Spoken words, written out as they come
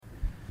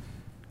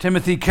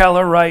Timothy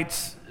Keller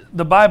writes,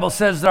 "The Bible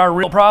says that our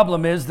real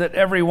problem is that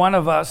every one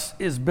of us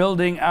is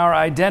building our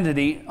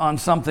identity on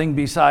something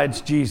besides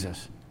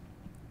Jesus."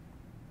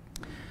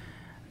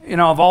 You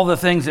know, of all the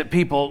things that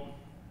people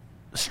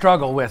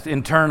struggle with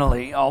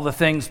internally, all the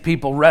things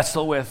people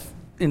wrestle with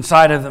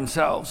inside of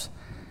themselves,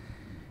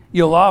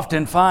 you'll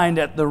often find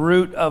at the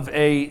root of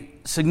a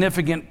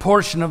significant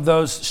portion of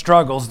those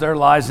struggles, there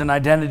lies an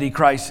identity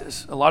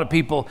crisis. A lot of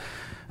people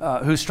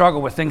who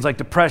struggle with things like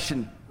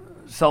depression,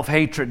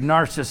 self-hatred,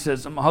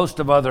 narcissism, a host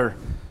of other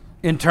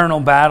internal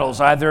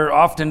battles, either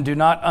often do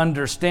not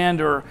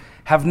understand or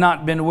have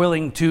not been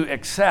willing to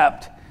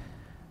accept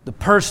the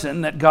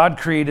person that God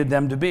created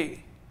them to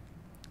be.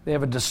 They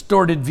have a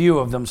distorted view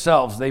of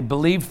themselves. They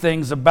believe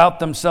things about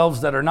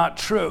themselves that are not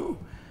true,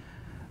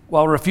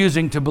 while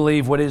refusing to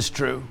believe what is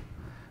true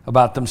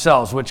about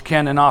themselves, which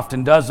can and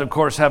often does, of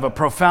course, have a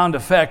profound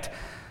effect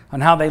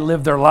on how they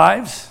live their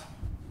lives,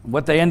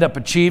 what they end up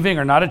achieving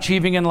or not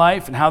achieving in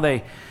life, and how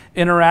they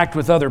interact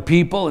with other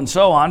people and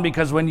so on,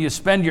 because when you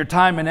spend your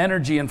time and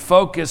energy and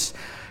focus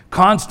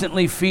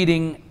constantly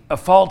feeding a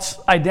false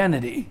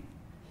identity,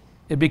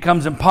 it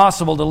becomes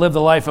impossible to live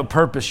the life of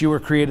purpose you were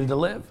created to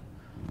live.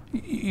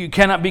 You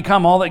cannot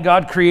become all that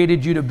God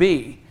created you to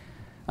be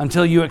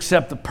until you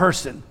accept the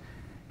person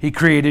He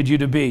created you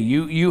to be.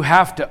 You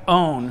have to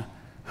own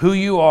who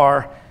you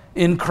are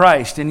in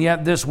Christ, and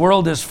yet this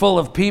world is full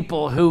of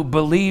people who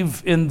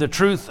believe in the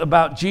truth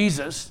about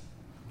Jesus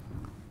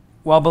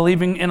while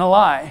believing in a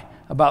lie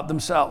about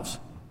themselves.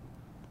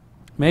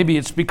 Maybe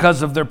it's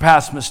because of their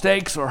past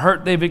mistakes or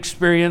hurt they've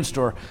experienced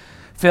or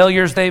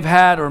failures they've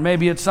had, or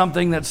maybe it's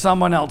something that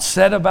someone else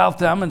said about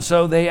them, and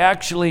so they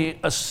actually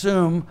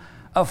assume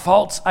a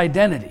false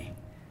identity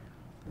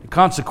and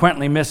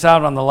consequently miss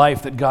out on the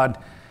life that God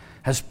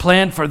has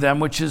planned for them,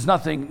 which is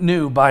nothing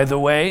new, by the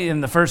way.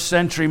 In the first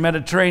century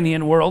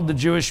Mediterranean world, the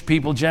Jewish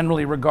people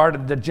generally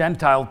regarded the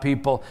Gentile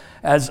people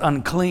as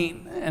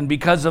unclean. And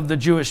because of the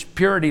Jewish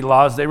purity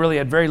laws, they really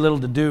had very little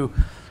to do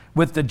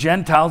with the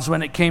Gentiles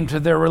when it came to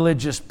their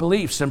religious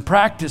beliefs and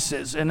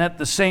practices. And at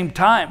the same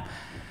time,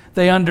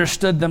 they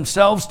understood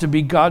themselves to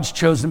be God's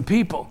chosen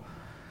people,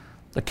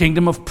 the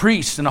kingdom of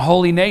priests and a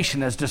holy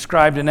nation, as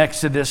described in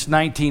Exodus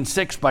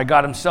 19:6 by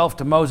God Himself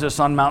to Moses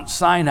on Mount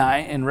Sinai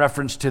in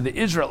reference to the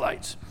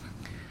Israelites.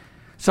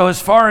 So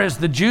as far as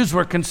the Jews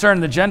were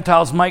concerned, the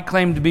Gentiles might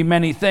claim to be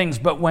many things,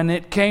 but when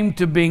it came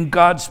to being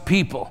God's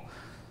people,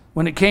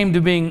 when it came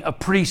to being a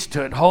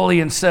priesthood,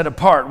 holy and set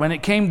apart, when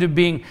it came to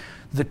being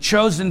the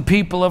chosen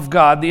people of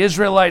God, the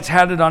Israelites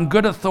had it on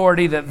good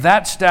authority that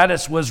that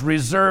status was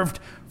reserved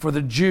for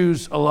the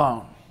Jews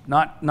alone,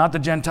 not the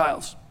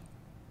Gentiles.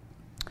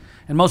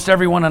 And most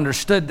everyone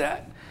understood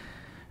that,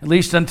 at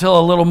least until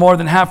a little more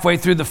than halfway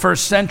through the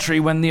first century,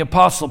 when the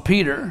Apostle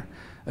Peter,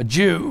 a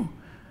Jew,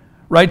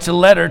 writes a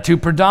letter to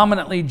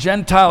predominantly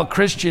Gentile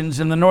Christians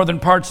in the northern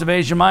parts of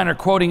Asia Minor,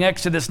 quoting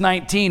Exodus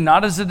 19,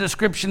 not as a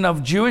description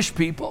of Jewish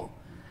people,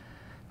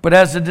 but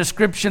as a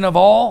description of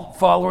all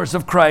followers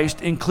of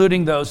Christ,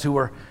 including those who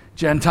were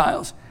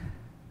Gentiles.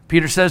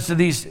 Peter says to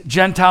these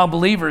Gentile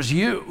believers,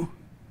 "You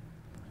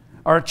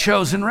are a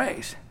chosen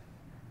race,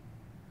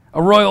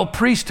 a royal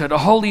priesthood, a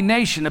holy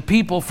nation, a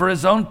people for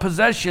His own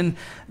possession,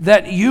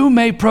 that you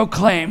may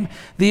proclaim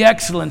the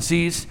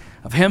excellencies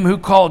of Him who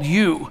called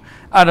you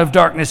out of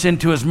darkness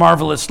into His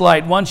marvelous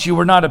light. Once you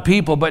were not a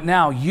people, but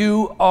now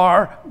you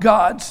are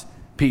God's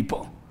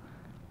people."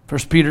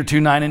 1 Peter 2,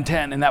 9 and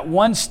 10. In that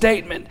one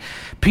statement,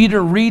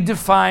 Peter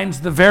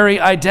redefines the very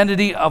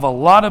identity of a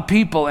lot of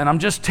people. And I'm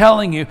just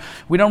telling you,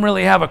 we don't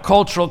really have a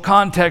cultural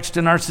context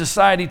in our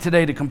society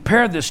today to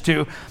compare this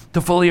to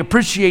fully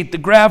appreciate the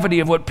gravity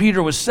of what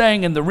Peter was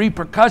saying and the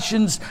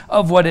repercussions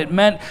of what it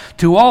meant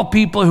to all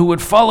people who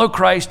would follow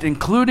Christ,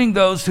 including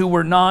those who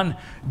were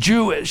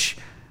non-Jewish,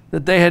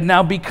 that they had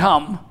now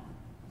become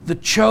the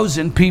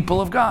chosen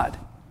people of God.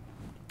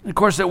 Of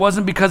course, it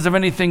wasn't because of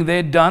anything they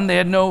had done. They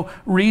had no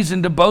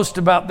reason to boast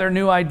about their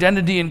new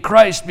identity in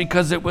Christ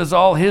because it was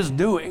all His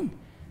doing,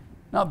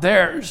 not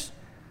theirs.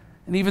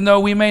 And even though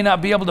we may not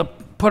be able to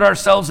put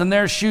ourselves in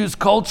their shoes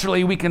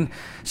culturally, we can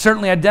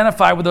certainly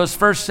identify with those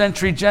first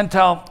century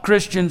Gentile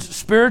Christians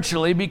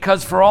spiritually,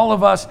 because for all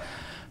of us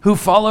who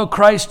follow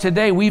Christ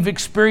today, we've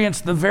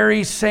experienced the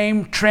very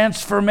same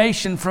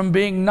transformation from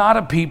being not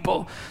a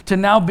people to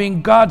now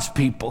being God's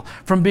people,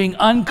 from being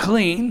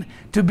unclean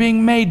to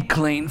being made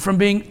clean, from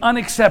being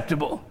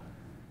unacceptable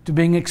to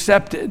being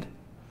accepted.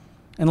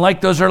 And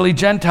like those early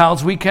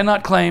Gentiles, we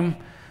cannot claim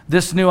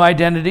this new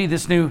identity,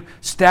 this new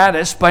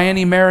status by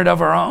any merit of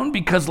our own,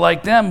 because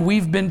like them,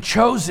 we've been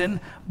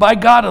chosen by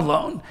God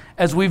alone,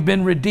 as we've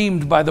been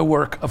redeemed by the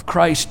work of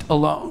Christ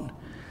alone.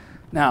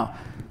 Now,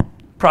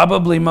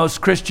 probably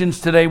most Christians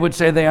today would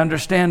say they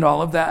understand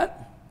all of that.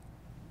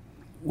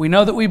 We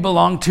know that we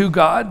belong to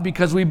God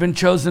because we've been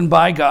chosen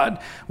by God,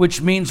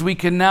 which means we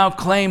can now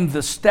claim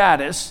the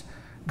status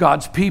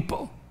God's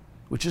people,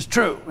 which is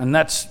true, and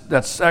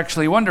that's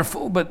actually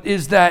wonderful. But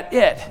is that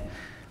it?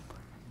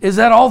 Is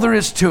that all there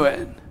is to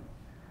it?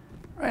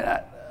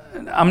 Right?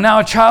 I'm now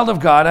a child of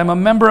God. I'm a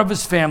member of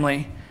His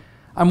family.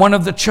 I'm one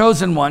of the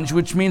chosen ones,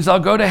 which means I'll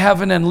go to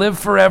heaven and live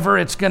forever.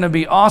 It's going to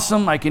be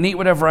awesome. I can eat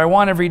whatever I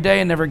want every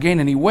day and never gain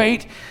any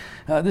weight.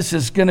 This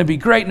is going to be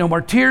great. No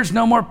more tears,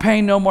 no more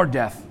pain, no more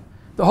death.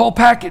 The whole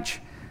package.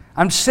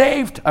 I'm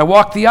saved. I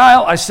walked the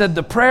aisle. I said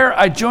the prayer.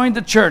 I joined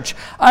the church.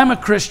 I'm a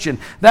Christian.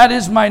 That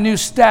is my new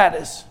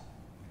status,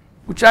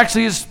 which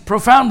actually is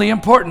profoundly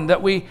important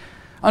that we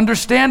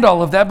understand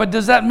all of that. But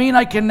does that mean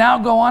I can now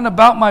go on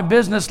about my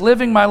business,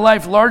 living my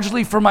life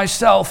largely for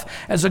myself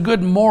as a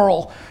good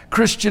moral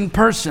Christian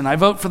person? I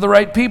vote for the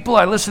right people.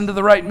 I listen to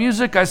the right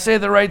music. I say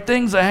the right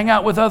things. I hang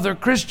out with other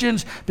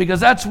Christians,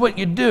 because that's what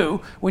you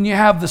do when you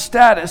have the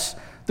status,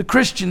 the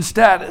Christian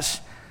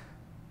status.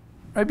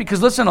 Right?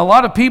 Because listen, a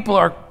lot of people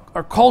are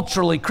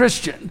culturally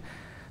Christian.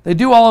 They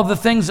do all of the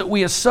things that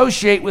we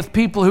associate with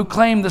people who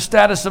claim the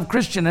status of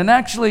Christian. And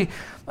actually,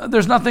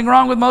 there's nothing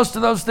wrong with most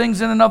of those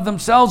things in and of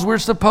themselves. We're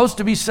supposed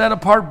to be set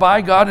apart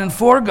by God and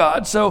for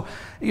God. So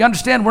you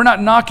understand, we're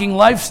not knocking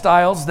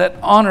lifestyles that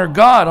honor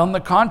God. On the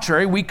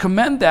contrary, we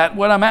commend that.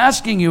 What I'm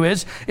asking you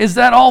is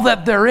that all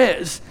that there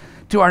is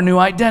to our new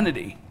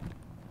identity?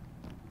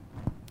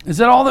 Is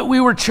that all that we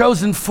were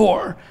chosen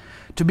for?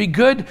 To be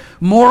good,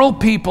 moral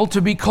people,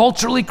 to be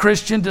culturally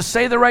Christian, to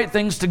say the right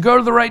things, to go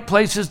to the right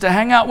places, to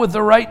hang out with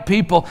the right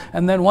people,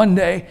 and then one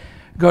day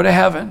go to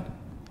heaven?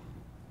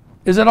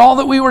 Is it all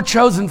that we were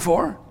chosen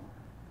for?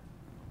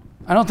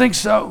 I don't think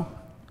so.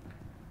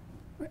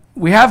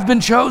 We have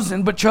been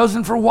chosen, but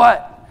chosen for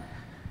what?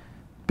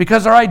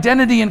 Because our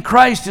identity in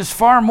Christ is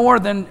far more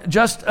than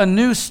just a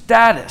new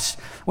status.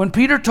 When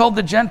Peter told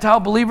the Gentile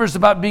believers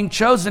about being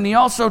chosen, he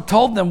also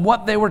told them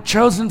what they were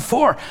chosen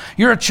for.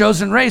 You're a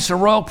chosen race, a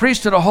royal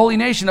priesthood, a holy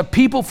nation, a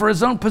people for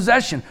his own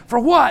possession. For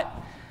what?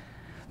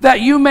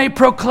 That you may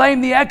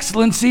proclaim the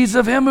excellencies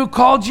of him who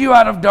called you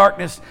out of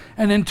darkness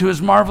and into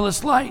his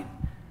marvelous light.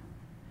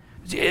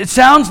 It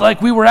sounds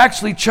like we were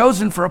actually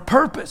chosen for a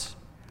purpose,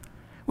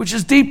 which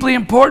is deeply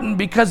important,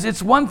 because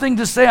it's one thing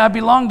to say I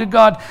belong to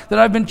God, that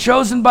I've been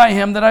chosen by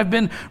him, that I've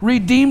been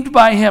redeemed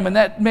by him, and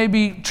that may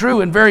be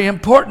true and very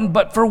important,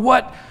 but for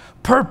what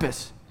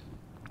purpose?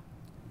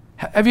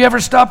 Have you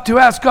ever stopped to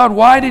ask God,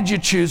 why did you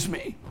choose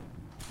me?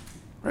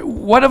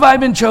 What have I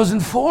been chosen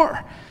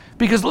for?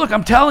 Because look,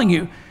 I'm telling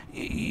you,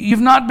 you've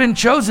not been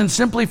chosen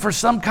simply for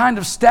some kind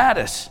of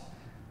status.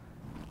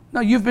 No,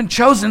 you've been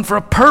chosen for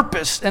a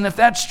purpose, and if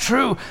that's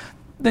true,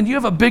 then you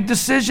have a big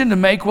decision to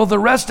make. Will the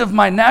rest of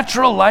my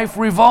natural life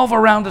revolve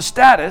around a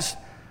status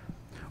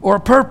or a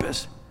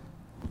purpose?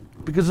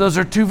 Because those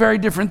are two very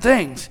different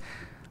things.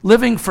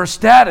 Living for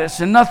status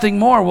and nothing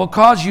more will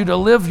cause you to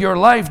live your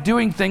life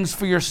doing things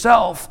for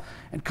yourself,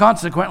 and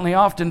consequently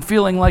often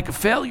feeling like a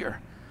failure.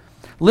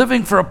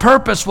 Living for a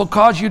purpose will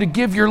cause you to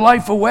give your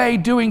life away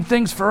doing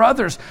things for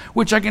others,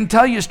 which I can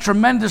tell you is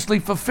tremendously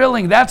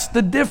fulfilling. That's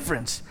the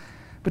difference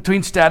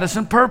between status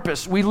and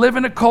purpose. We live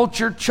in a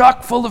culture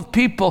chock full of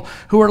people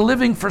who are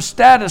living for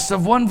status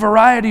of one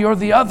variety or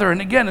the other.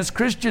 And again, as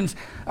Christians,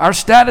 our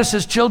status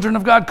as children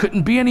of God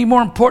couldn't be any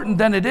more important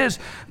than it is.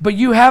 But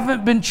you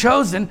haven't been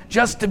chosen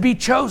just to be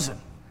chosen.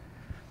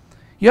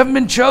 You haven't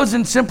been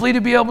chosen simply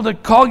to be able to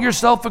call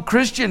yourself a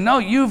Christian. No,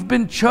 you've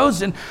been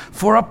chosen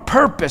for a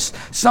purpose,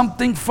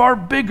 something far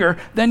bigger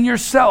than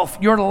yourself.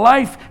 Your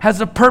life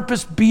has a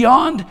purpose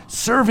beyond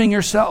serving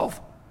yourself.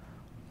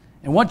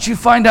 And once you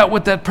find out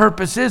what that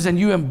purpose is and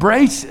you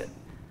embrace it,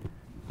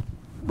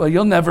 well,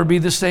 you'll never be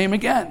the same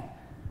again.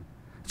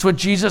 It's what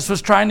Jesus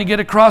was trying to get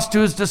across to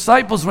his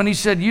disciples when he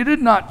said, you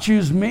did not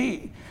choose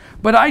me,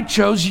 but I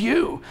chose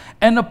you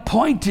and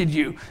appointed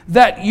you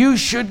that you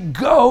should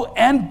go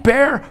and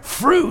bear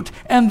fruit,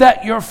 and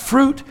that your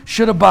fruit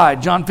should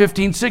abide. John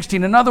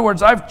 15:16. In other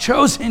words, I've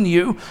chosen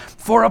you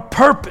for a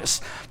purpose,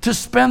 to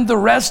spend the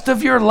rest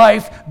of your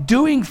life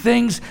doing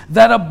things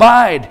that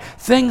abide,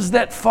 things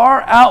that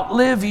far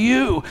outlive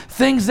you,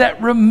 things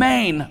that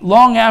remain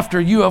long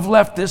after you have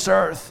left this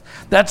earth.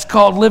 That's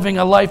called living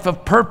a life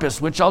of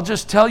purpose, which I'll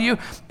just tell you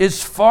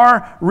is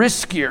far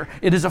riskier.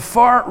 It is a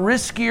far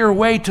riskier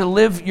way to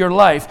live your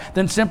life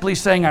than simply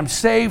saying, I'm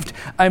saved,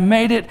 I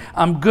made it,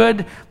 I'm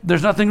good,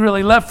 there's nothing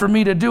really left for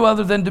me to do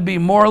other than to be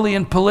morally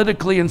and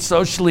politically and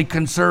socially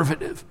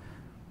conservative.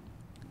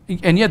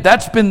 And yet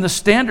that's been the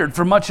standard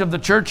for much of the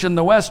church in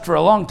the West for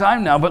a long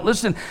time now. But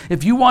listen,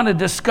 if you want to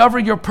discover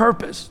your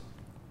purpose,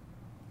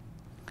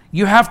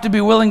 you have to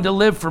be willing to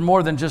live for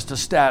more than just a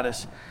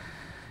status.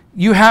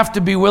 You have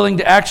to be willing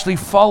to actually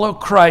follow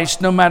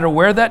Christ no matter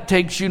where that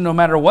takes you, no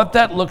matter what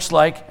that looks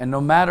like, and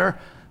no matter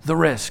the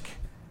risk.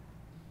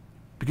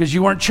 Because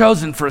you weren't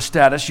chosen for a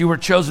status, you were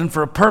chosen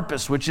for a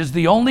purpose, which is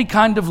the only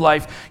kind of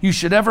life you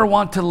should ever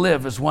want to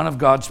live as one of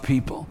God's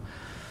people.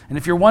 And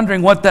if you're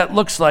wondering what that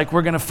looks like,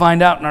 we're going to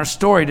find out in our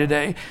story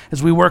today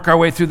as we work our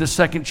way through the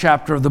second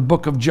chapter of the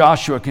book of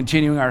Joshua,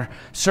 continuing our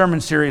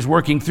sermon series,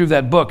 working through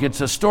that book.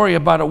 It's a story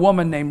about a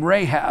woman named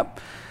Rahab,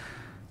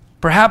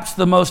 perhaps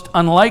the most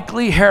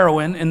unlikely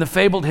heroine in the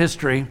fabled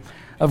history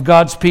of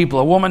God's people,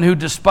 a woman who,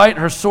 despite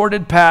her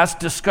sordid past,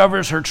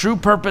 discovers her true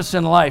purpose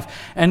in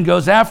life and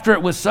goes after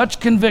it with such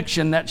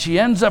conviction that she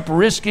ends up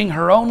risking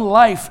her own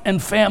life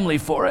and family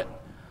for it.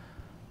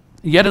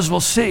 Yet, as we'll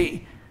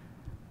see,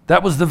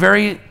 that was the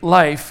very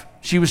life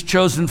she was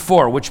chosen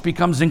for, which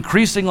becomes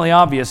increasingly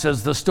obvious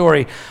as the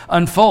story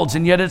unfolds.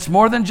 And yet it's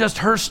more than just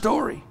her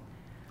story,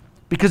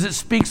 because it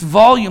speaks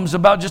volumes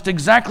about just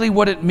exactly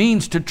what it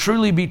means to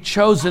truly be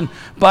chosen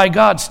by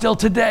God still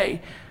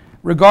today,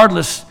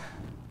 regardless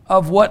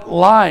of what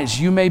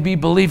lies you may be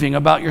believing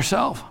about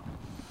yourself.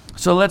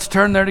 So let's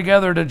turn there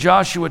together to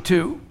Joshua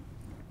 2.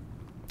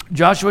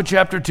 Joshua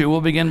chapter 2,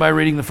 we'll begin by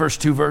reading the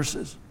first 2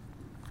 verses.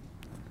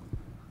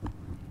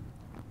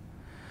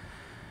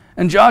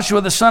 And Joshua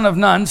the son of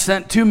Nun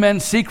sent 2 men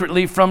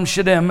secretly from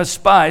Shittim as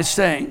spies,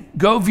 saying,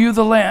 "Go view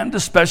the land,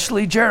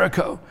 especially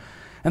Jericho."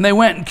 And they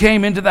went and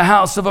came into the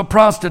house of a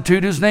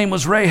prostitute whose name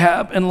was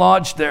Rahab, and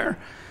lodged there.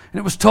 And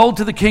it was told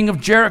to the king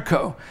of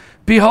Jericho,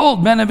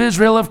 "Behold, men of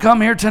Israel have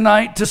come here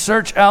tonight to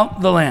search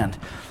out the land."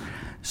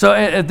 So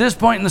at this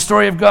point in the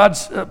story of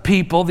God's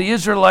people, the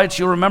Israelites,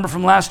 you'll remember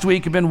from last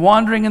week, have been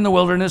wandering in the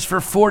wilderness for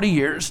 40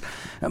 years.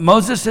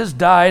 Moses has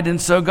died,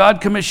 and so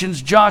God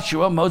commissions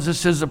Joshua,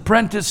 Moses'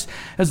 apprentice,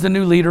 as the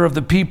new leader of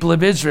the people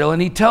of Israel.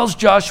 And he tells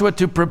Joshua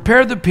to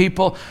prepare the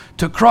people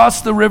to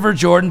cross the river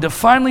Jordan to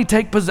finally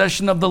take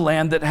possession of the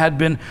land that had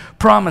been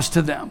promised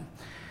to them.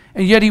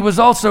 And yet he was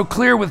also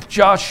clear with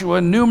Joshua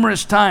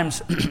numerous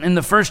times in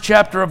the first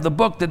chapter of the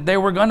book that they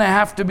were going to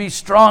have to be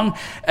strong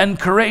and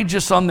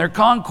courageous on their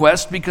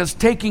conquest, because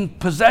taking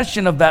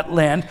possession of that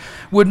land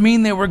would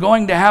mean they were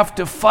going to have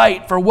to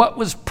fight for what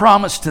was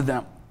promised to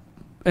them.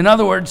 In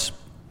other words,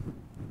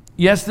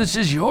 yes, this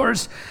is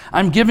yours.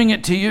 I'm giving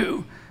it to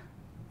you,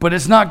 but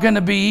it's not going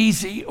to be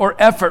easy or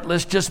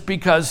effortless just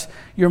because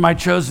you're my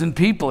chosen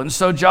people. And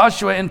so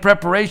Joshua, in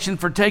preparation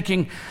for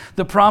taking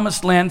the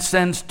promised land,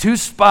 sends 2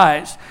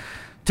 spies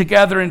to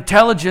gather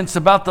intelligence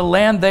about the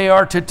land they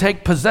are to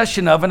take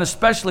possession of, and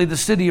especially the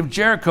city of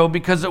Jericho,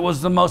 because it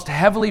was the most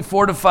heavily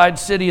fortified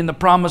city in the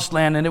promised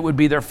land, and it would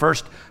be their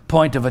first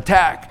point of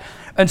attack.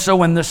 And so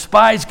when the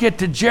spies get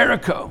to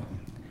Jericho,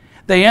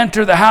 they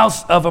enter the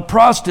house of a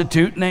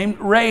prostitute named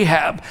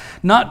Rahab,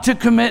 not to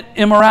commit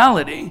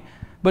immorality,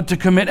 but to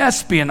commit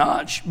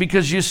espionage.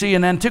 Because you see,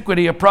 in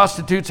antiquity, a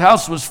prostitute's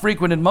house was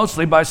frequented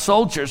mostly by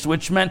soldiers,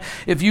 which meant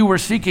if you were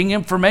seeking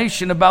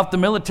information about the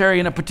military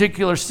in a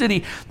particular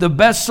city, the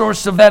best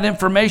source of that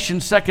information,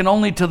 second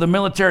only to the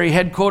military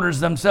headquarters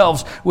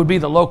themselves, would be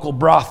the local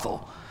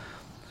brothel.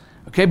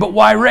 Okay, but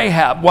why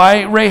Rahab?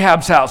 Why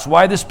Rahab's house?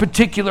 Why this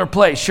particular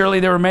place?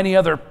 Surely there were many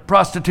other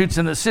prostitutes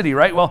in the city,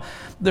 right? Well,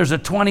 there's a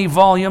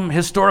 20-volume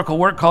historical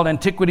work called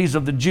Antiquities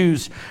of the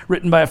Jews,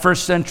 written by a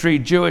first-century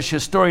Jewish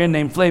historian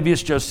named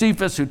Flavius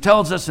Josephus, who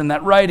tells us in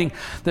that writing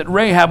that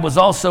Rahab was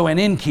also an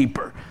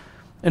innkeeper.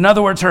 In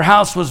other words, her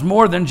house was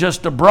more than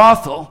just a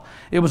brothel.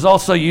 It was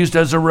also used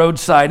as a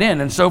roadside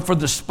inn. And so for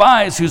the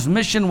spies whose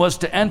mission was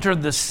to enter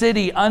the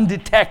city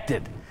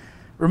undetected,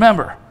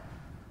 remember,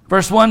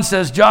 verse 1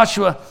 says,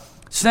 Joshua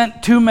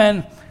sent 2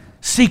 men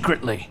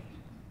secretly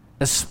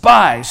as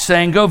spies,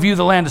 saying, "Go view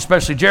the land,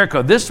 especially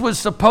Jericho." This was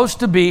supposed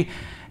to be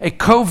a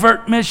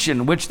covert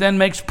mission, which then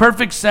makes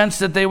perfect sense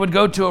that they would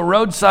go to a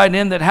roadside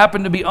inn that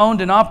happened to be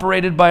owned and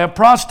operated by a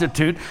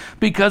prostitute,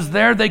 because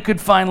there they could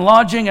find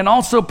lodging and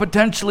also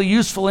potentially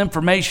useful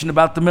information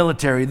about the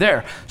military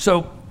there.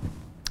 So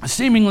a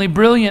seemingly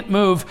brilliant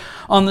move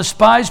on the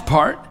spies'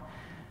 part,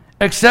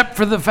 except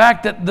for the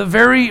fact that the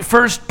very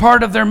first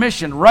part of their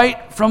mission, right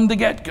from the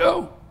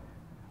get-go,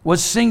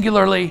 was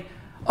singularly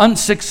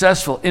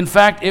unsuccessful. In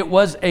fact, it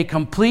was a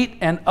complete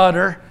and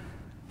utter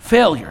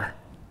failure.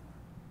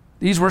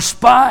 These were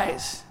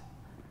spies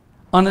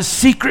on a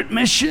secret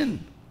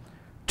mission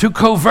to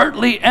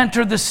covertly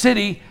enter the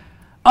city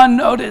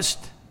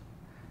unnoticed.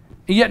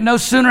 Yet no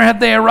sooner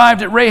had they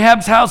arrived at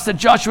Rahab's house that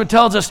Joshua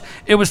tells us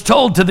it was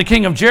told to the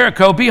king of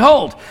Jericho,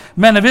 "Behold,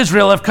 men of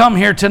Israel have come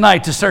here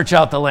tonight to search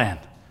out the land."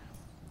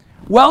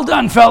 Well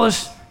done,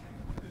 fellas.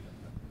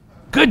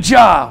 Good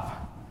job.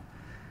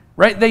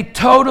 Right? They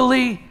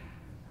totally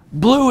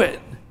blew it.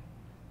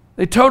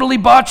 They totally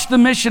botched the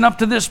mission up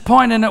to this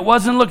point, and it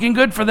wasn't looking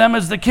good for them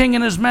as the king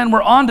and his men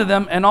were onto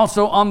them and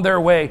also on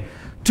their way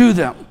to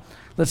them.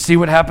 Let's see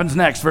what happens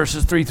next,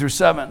 verses 3 through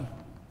 7.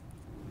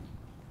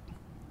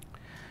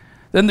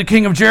 Then the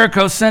king of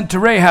Jericho sent to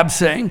Rahab,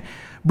 saying,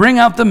 "Bring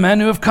out the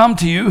men who have come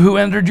to you, who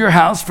entered your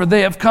house, for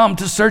they have come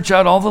to search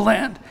out all the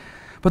land."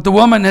 But the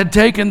woman had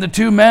taken the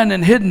 2 men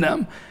and hidden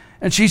them.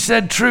 And she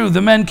said, "True, the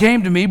men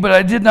came to me, but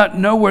I did not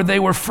know where they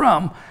were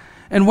from.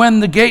 And when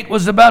the gate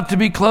was about to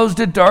be closed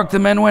at dark, the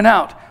men went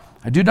out.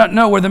 I do not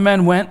know where the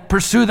men went.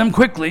 Pursue them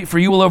quickly, for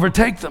you will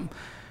overtake them."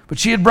 But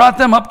she had brought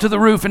them up to the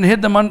roof and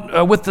hid them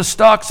with the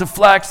stalks of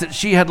flax that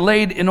she had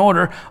laid in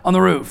order on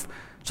the roof.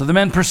 So the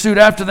men pursued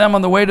after them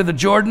on the way to the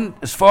Jordan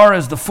as far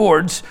as the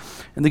fords,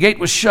 and the gate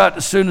was shut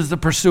as soon as the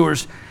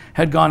pursuers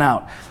had gone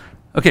out.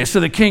 Okay, so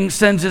the king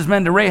sends his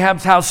men to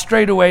Rahab's house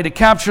straight away to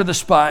capture the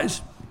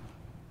spies.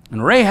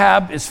 And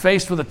Rahab is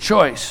faced with a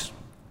choice.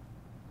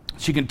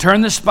 She can turn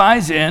the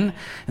spies in,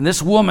 and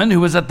this woman who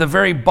was at the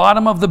very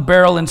bottom of the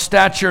barrel in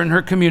stature in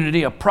her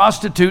community, a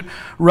prostitute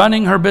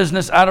running her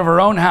business out of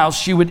her own house,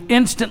 she would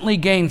instantly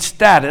gain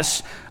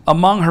status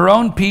among her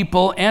own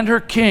people and her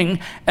king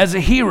as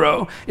a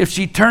hero if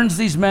she turns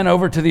these men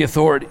over to the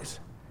authorities.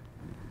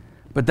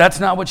 But that's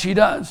not what she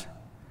does.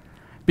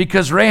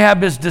 Because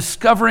Rahab is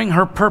discovering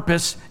her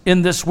purpose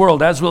in this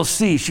world. As we'll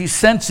see, she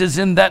senses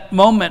in that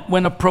moment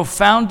when a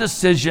profound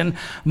decision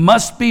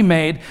must be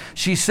made,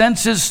 she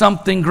senses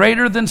something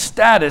greater than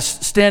status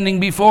standing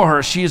before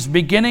her. She is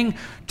beginning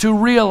to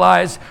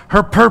realize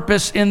her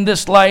purpose in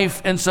this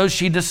life, and so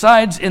she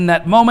decides in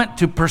that moment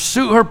to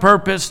pursue her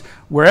purpose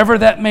wherever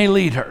that may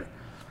lead her.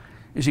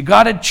 You see,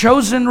 God had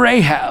chosen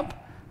Rahab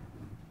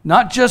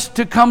not just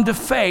to come to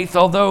faith,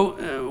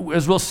 although,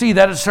 as we'll see,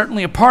 that is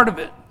certainly a part of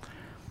it.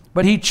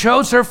 But he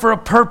chose her for a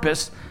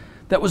purpose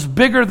that was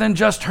bigger than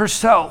just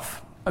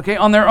herself. Okay,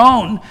 on their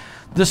own,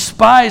 the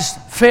spies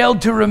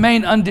failed to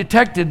remain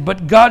undetected,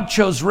 but God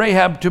chose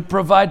Rahab to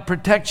provide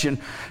protection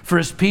for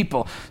his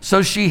people.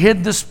 So she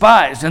hid the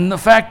spies, and the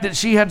fact that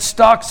she had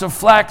stalks of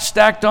flax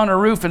stacked on her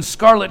roof and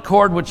scarlet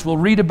cord, which we'll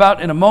read about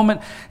in a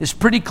moment, is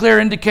pretty clear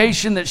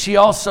indication that she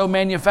also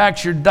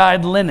manufactured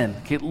dyed linen.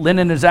 Okay,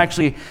 linen is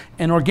actually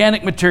an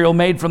organic material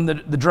made from the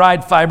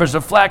dried fibers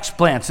of flax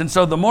plants. And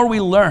so the more we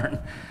learn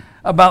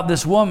about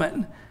this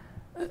woman,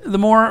 the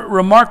more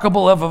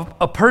remarkable of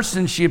a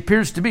person she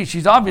appears to be.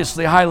 She's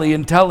obviously highly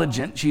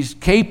intelligent. She's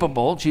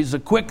capable. She's a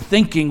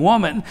quick-thinking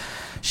woman.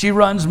 She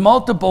runs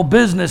multiple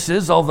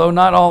businesses, although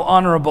not all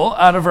honorable,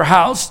 out of her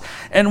house.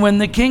 And when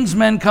the king's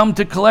men come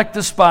to collect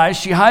the spies,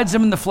 she hides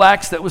them in the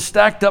flax that was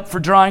stacked up for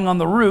drying on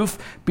the roof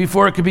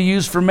before it could be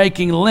used for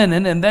making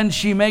linen. And then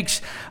she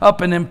makes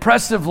up an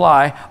impressive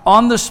lie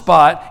on the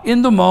spot,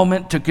 in the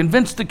moment, to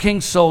convince the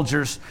king's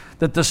soldiers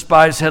that the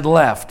spies had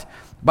left.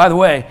 By the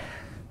way,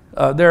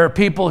 there are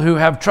people who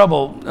have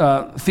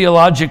trouble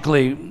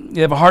theologically.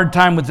 They have a hard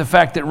time with the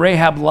fact that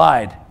Rahab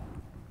lied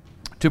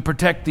to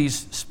protect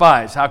these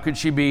spies. How could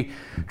she be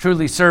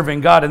truly serving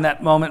God in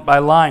that moment by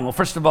lying? Well,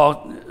 first of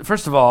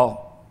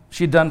all,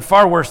 she'd done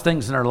far worse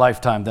things in her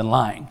lifetime than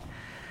lying.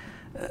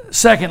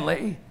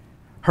 Secondly,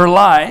 her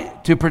lie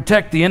to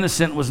protect the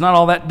innocent was not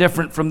all that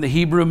different from the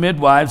Hebrew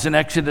midwives in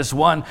Exodus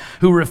 1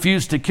 who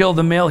refused to kill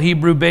the male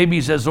Hebrew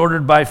babies as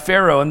ordered by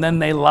Pharaoh, and then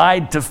they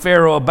lied to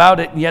Pharaoh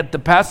about it, and yet the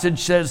passage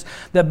says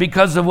that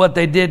because of what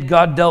they did,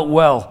 God dealt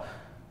well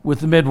with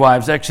the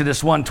midwives,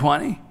 Exodus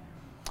 1:20.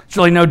 It's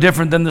really no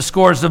different than the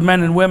scores of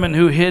men and women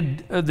who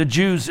hid the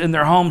Jews in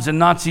their homes in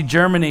Nazi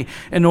Germany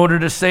in order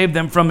to save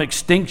them from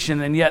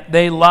extinction, and yet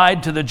they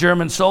lied to the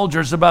German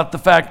soldiers about the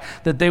fact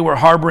that they were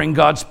harboring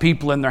God's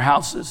people in their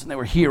houses, and they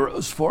were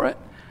heroes for it.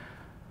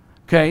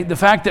 Okay, the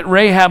fact that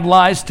Rahab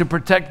lies to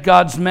protect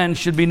God's men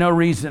should be no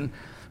reason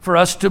for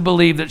us to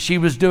believe that she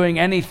was doing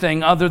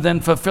anything other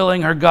than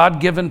fulfilling her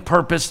God-given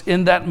purpose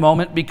in that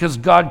moment, because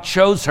God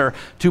chose her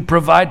to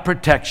provide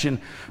protection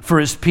for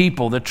his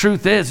people. The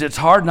truth is, it's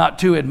hard not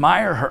to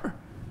admire her.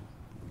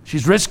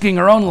 She's risking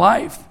her own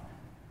life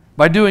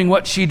by doing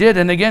what she did,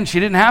 and again, she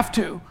didn't have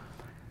to.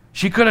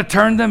 She could have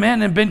turned them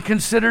in and been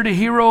considered a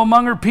hero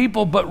among her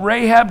people, but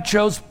Rahab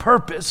chose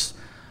purpose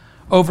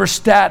over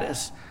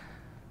status,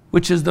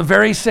 which is the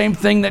very same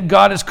thing that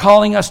God is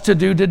calling us to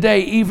do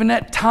today, even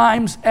at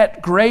times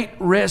at great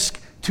risk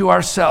to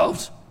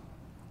ourselves.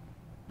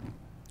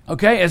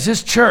 Okay, as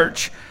his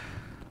church,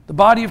 the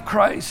body of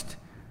Christ,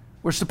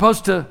 we're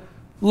supposed to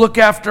look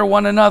after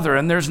one another,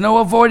 and there's no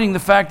avoiding the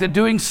fact that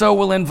doing so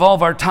will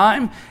involve our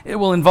time, it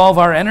will involve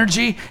our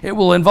energy, it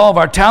will involve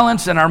our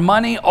talents and our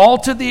money, all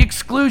to the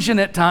exclusion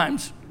at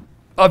times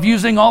of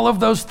using all of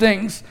those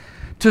things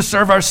to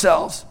serve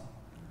ourselves,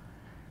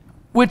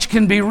 which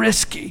can be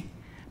risky.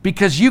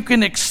 Because you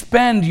can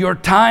expend your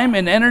time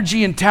and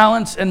energy and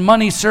talents and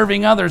money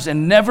serving others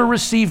and never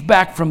receive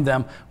back from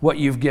them what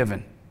you've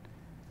given.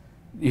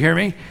 You hear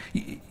me?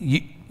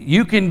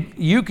 You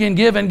can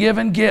give and give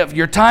and give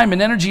your time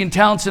and energy and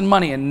talents and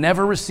money and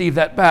never receive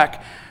that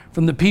back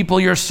from the people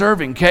you're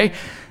serving, okay?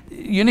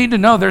 You need to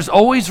know there's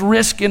always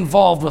risk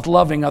involved with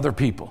loving other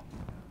people.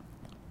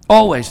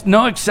 Always,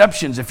 no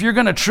exceptions. If you're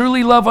going to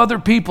truly love other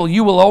people,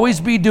 you will always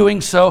be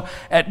doing so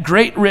at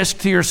great risk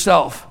to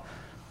yourself.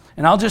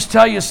 And I'll just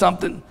tell you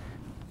something.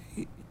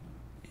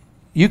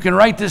 You can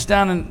write this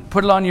down and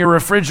put it on your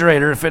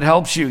refrigerator if it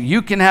helps you.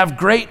 You can have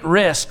great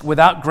risk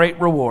without great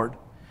reward.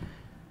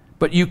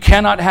 But you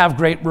cannot have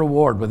great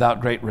reward without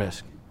great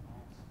risk.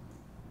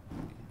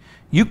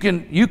 You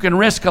can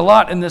risk a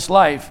lot in this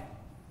life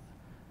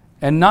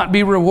and not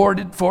be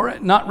rewarded for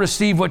it, not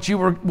receive what you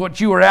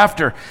were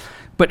after.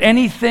 But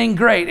anything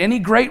great, any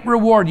great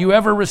reward you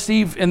ever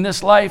receive in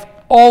this life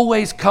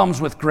always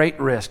comes with great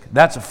risk.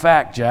 That's a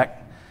fact, Jack.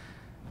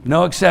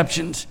 No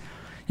exceptions.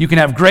 You can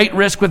have great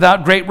risk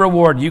without great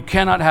reward. You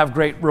cannot have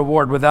great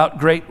reward without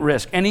great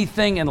risk.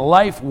 Anything in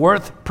life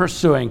worth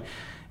pursuing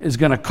is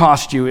going to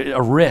cost you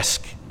a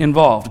risk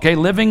involved. Okay,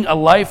 living a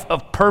life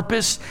of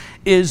purpose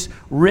is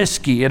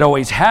risky. It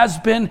always has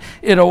been,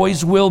 it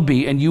always will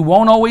be, and you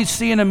won't always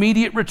see an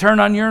immediate return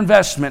on your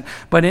investment.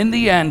 But in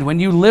the end, when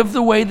you live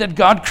the way that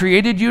God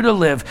created you to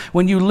live,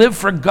 when you live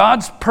for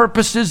God's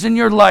purposes in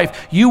your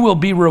life, you will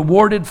be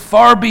rewarded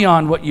far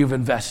beyond what you've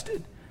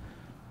invested.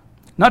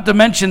 Not to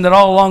mention that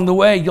all along the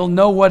way, you'll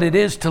know what it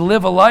is to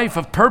live a life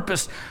of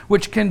purpose,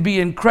 which can be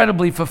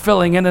incredibly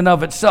fulfilling in and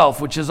of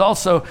itself, which is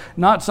also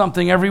not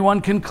something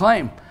everyone can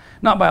claim,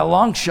 not by a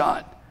long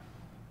shot.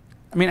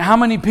 I mean, how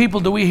many people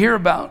do we hear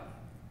about?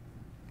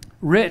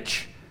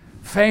 Rich,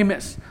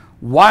 famous,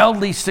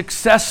 wildly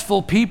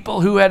successful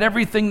people who had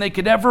everything they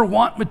could ever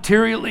want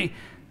materially,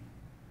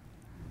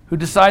 who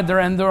decide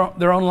to end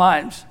their own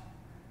lives.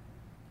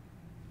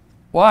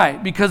 Why?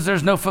 Because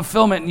there's no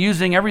fulfillment in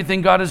using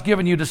everything God has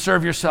given you to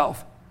serve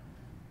yourself.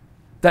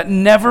 That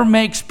never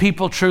makes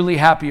people truly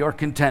happy or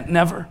content.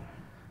 Never.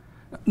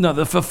 No,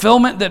 the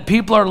fulfillment that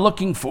people are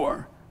looking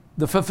for,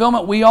 the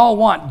fulfillment we all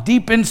want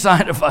deep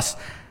inside of us,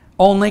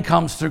 only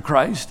comes through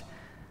Christ,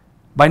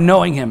 by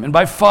knowing Him and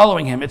by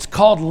following Him. It's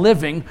called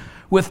living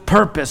with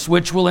purpose,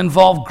 which will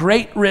involve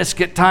great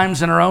risk at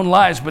times in our own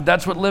lives, but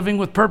that's what living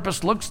with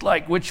purpose looks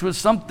like, which was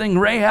something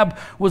Rahab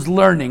was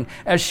learning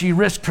as she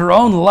risked her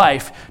own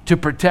life to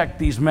protect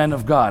these men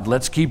of God.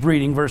 Let's keep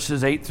reading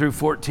verses 8 through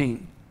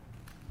 14.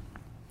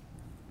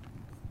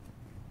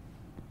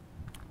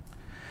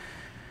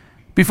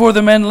 Before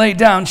the men lay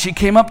down, she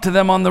came up to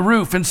them on the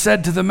roof and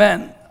said to the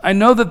men, I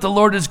know that the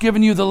Lord has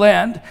given you the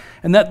land,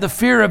 and that the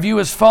fear of you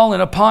has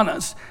fallen upon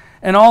us,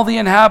 and all the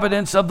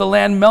inhabitants of the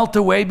land melt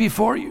away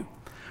before you.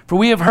 For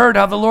we have heard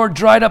how the Lord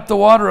dried up the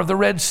water of the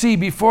Red Sea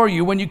before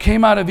you when you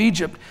came out of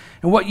Egypt,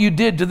 and what you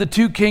did to the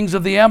 2 kings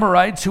of the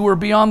Amorites who were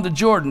beyond the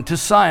Jordan, to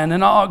Sihon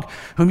and Og,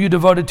 whom you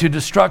devoted to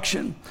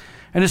destruction.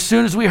 And as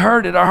soon as we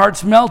heard it, our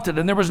hearts melted,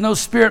 and there was no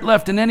spirit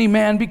left in any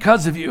man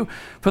because of you.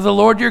 For the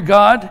Lord your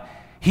God,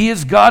 He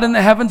is God in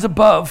the heavens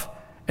above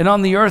and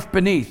on the earth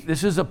beneath.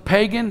 This is a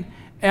pagan,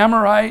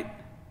 Amorite,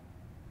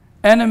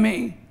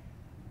 enemy,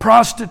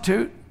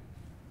 prostitute.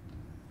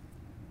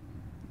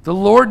 The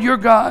Lord your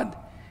God,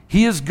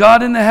 He is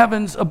God in the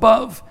heavens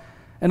above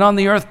and on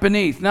the earth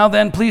beneath. Now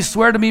then, please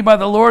swear to me by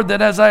the Lord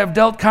that as I have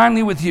dealt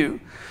kindly with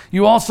you,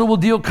 you also will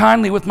deal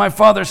kindly with my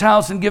father's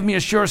house, and give me a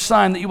sure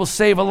sign that you will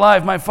save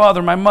alive my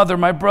father, my mother,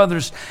 my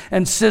brothers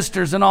and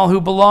sisters, and all who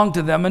belong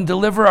to them, and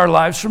deliver our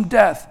lives from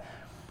death.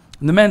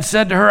 And the men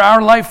said to her,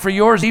 our life for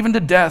yours, even to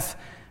death.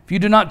 If you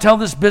do not tell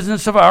this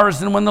business of ours,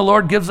 then when the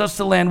Lord gives us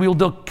the land, we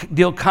will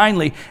deal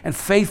kindly and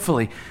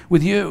faithfully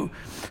with you.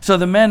 So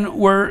the men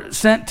were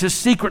sent to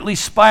secretly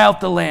spy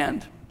out the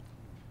land.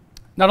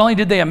 Not only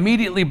did they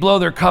immediately blow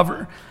their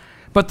cover,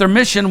 but their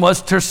mission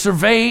was to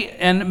survey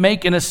and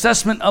make an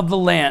assessment of the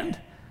land.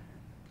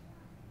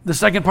 The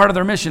second part of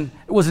their mission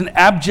was an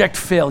abject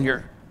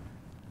failure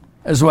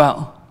as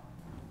well.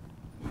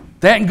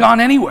 They hadn't gone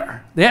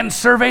anywhere. They hadn't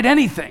surveyed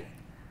anything,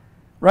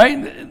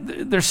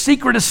 right? Their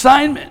secret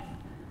assignment.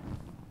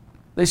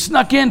 They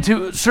snuck in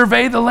to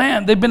survey the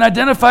land. They've been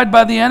identified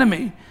by the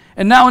enemy.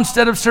 And now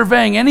instead of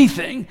surveying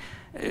anything,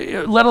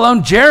 let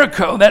alone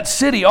Jericho, that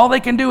city, all they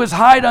can do is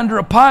hide under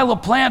a pile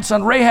of plants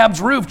on Rahab's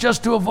roof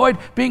just to avoid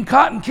being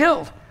caught and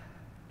killed.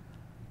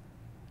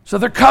 So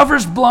their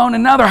cover's blown,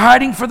 and now they're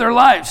hiding for their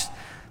lives.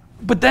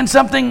 But then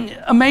something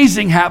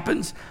amazing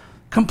happens,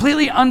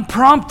 completely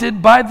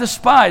unprompted by the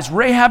spies.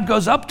 Rahab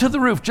goes up to the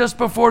roof just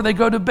before they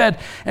go to bed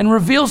and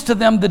reveals to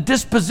them the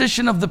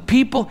disposition of the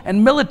people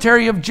and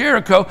military of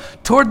Jericho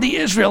toward the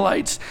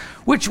Israelites,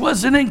 which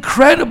was an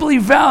incredibly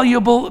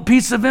valuable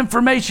piece of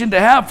information to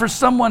have for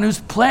someone who's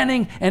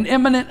planning an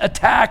imminent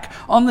attack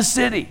on the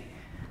city.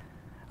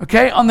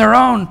 Okay, on their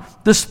own,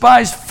 the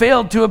spies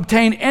failed to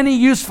obtain any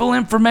useful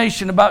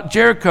information about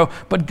Jericho,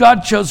 but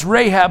God chose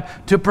Rahab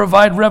to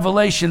provide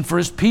revelation for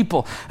His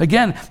people.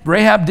 Again,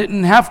 Rahab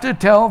didn't have to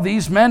tell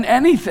these men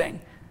anything.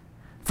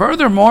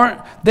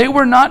 Furthermore, they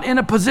were not in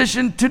a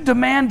position to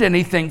demand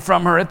anything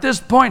from her. At this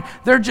point,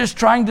 they're just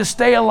trying to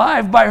stay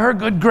alive by her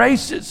good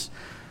graces.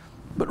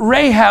 But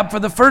Rahab, for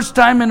the first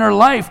time in her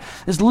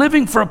life, is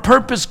living for a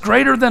purpose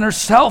greater than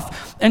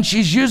herself, and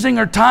she's using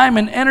her time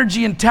and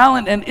energy and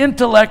talent and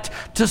intellect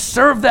to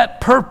serve that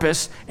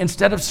purpose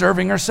instead of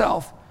serving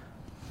herself.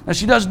 Now,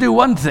 she does do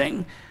one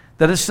thing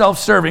that is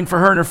self-serving for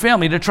her and her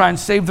family, to try and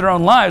save their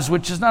own lives,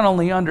 which is not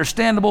only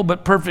understandable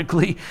but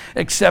perfectly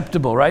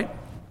acceptable, right?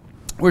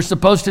 We're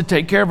supposed to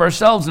take care of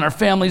ourselves and our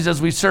families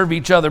as we serve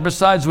each other,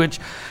 besides which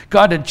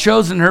God had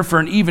chosen her for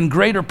an even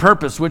greater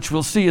purpose, which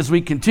we'll see as we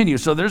continue.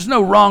 So there's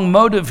no wrong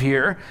motive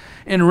here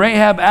in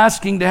Rahab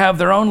asking to have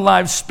their own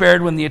lives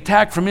spared when the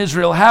attack from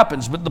Israel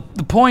happens. But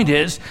the point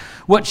is,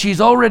 what she's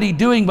already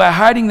doing by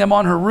hiding them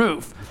on her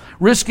roof,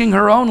 risking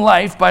her own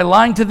life by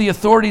lying to the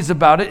authorities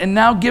about it, and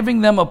now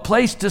giving them a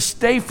place to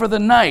stay for the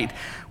night,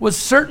 was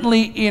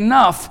certainly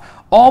enough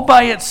all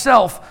by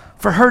itself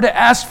for her to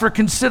ask for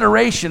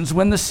considerations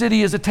when the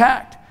city is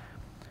attacked.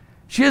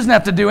 She doesn't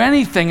have to do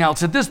anything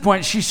else. At this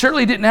point, she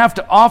certainly didn't have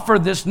to offer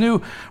this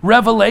new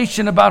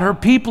revelation about her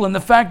people and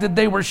the fact that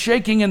they were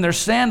shaking in their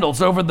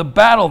sandals over the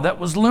battle that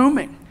was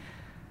looming.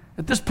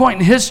 At this point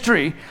in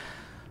history,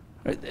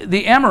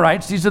 the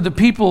Amorites, these are the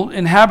people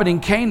inhabiting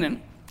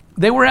Canaan,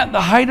 they were at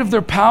the height of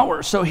their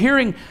power. So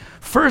hearing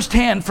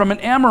firsthand from an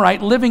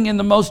Amorite living in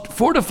the most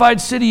fortified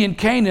city in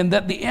Canaan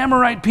that the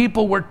Amorite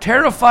people were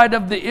terrified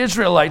of the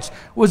Israelites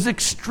was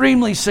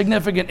extremely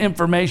significant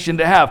information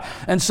to have.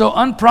 And so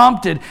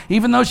unprompted,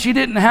 even though she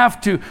didn't have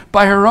to,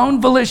 by her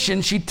own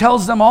volition, she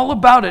tells them all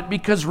about it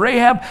because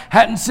Rahab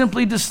hadn't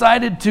simply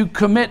decided to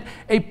commit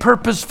a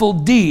purposeful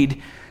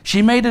deed.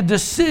 She made a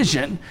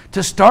decision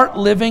to start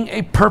living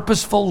a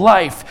purposeful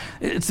life.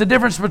 It's the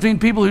difference between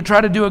people who try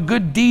to do a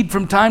good deed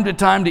from time to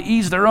time to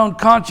ease their own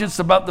conscience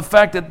about the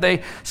fact that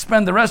they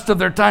spend the rest of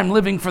their time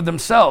living for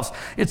themselves.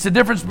 It's the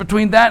difference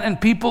between that and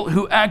people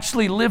who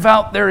actually live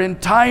out their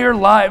entire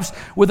lives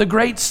with a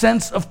great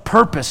sense of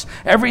purpose.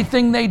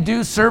 Everything they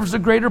do serves a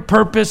greater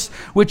purpose,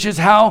 which is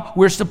how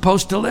we're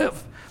supposed to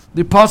live.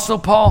 The Apostle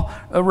Paul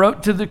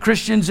wrote to the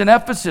Christians in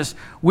Ephesus,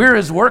 we're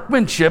his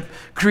workmanship,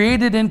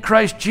 created in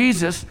Christ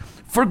Jesus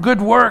for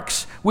good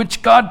works,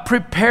 which God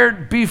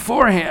prepared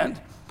beforehand,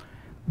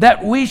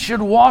 that we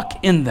should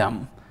walk in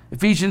them.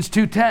 Ephesians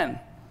 2:10.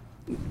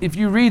 If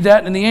you read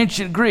that in the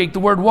ancient Greek, the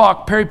word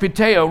walk,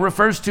 peripateo,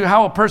 refers to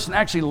how a person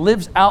actually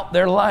lives out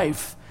their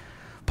life.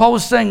 Paul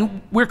was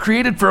saying we're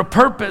created for a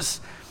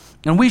purpose,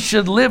 and we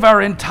should live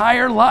our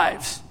entire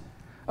lives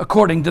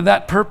according to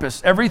that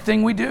purpose,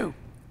 everything we do.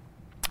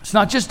 It's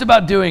not just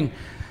about doing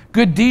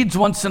good deeds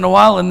once in a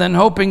while and then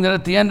hoping that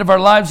at the end of our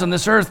lives on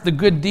this earth, the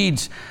good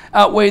deeds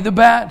outweigh the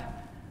bad.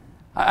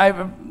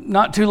 I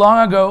not too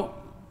long ago,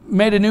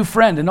 made a new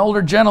friend, an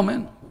older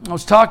gentleman. I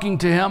was talking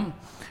to him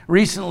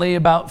recently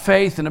about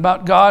faith and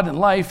about God and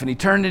life and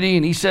eternity,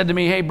 and he said to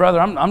me, hey, brother,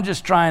 I'm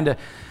just trying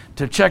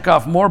to check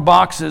off more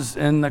boxes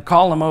in the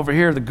column over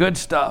here, the good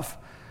stuff,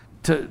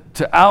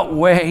 to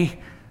outweigh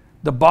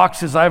the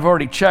boxes I've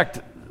already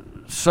checked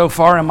so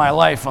far in my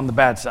life on the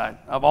bad side.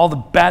 Of all the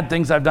bad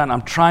things I've done,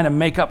 I'm trying to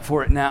make up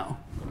for it now.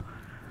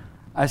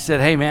 I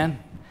said, hey man,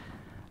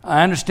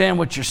 I understand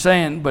what you're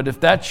saying, but if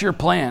that's your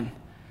plan,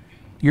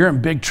 you're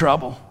in big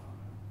trouble.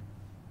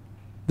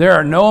 There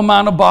are no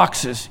amount of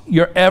boxes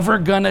you're ever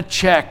going to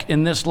check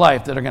in this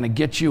life that are going to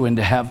get you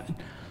into heaven.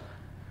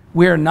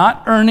 We are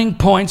not earning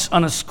points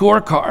on a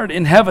scorecard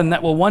in heaven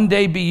that will one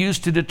day be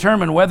used to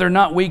determine whether or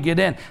not we get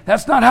in.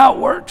 That's not how it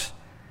works.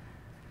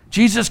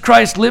 Jesus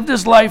Christ lived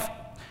his life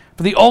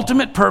for the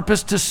ultimate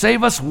purpose to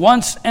save us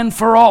once and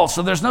for all.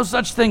 So there's no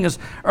such thing as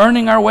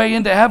earning our way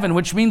into heaven,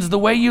 which means the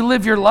way you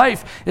live your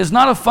life is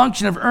not a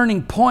function of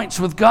earning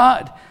points with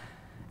God.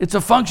 It's a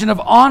function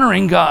of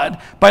honoring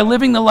God by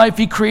living the life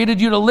he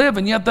created you to live.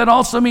 And yet that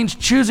also means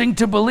choosing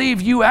to believe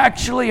you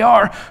actually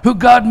are who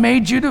God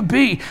made you to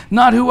be,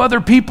 not who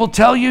other people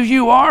tell you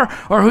you are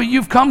or who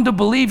you've come to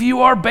believe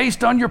you are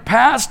based on your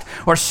past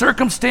or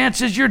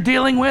circumstances you're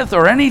dealing with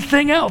or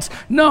anything else.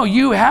 No,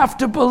 you have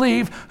to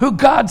believe who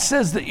God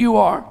says that you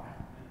are.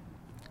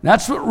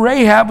 That's what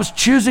Rahab was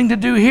choosing to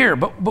do here.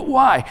 But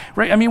why?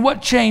 Right? I mean,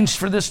 what changed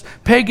for this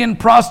pagan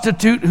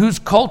prostitute whose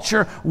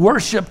culture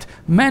worshiped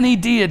many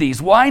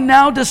deities? Why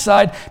now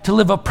decide to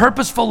live a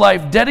purposeful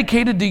life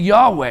dedicated to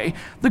Yahweh,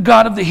 the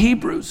God of the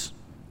Hebrews?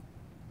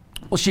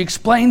 Well, she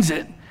explains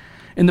it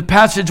in the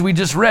passage we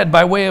just read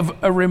by way of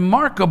a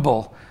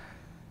remarkable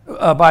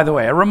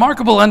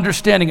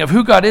understanding of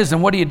who God is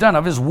and what he had done,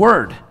 of his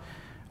word.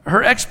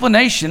 Her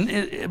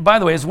explanation, by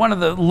the way, is one of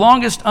the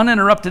longest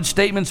uninterrupted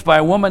statements by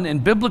a woman in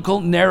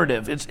biblical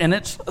narrative.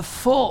 It's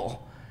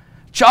full,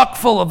 chock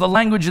full of the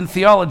language and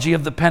theology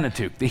of the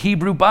Pentateuch, the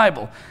Hebrew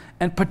Bible,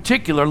 and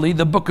particularly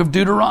the book of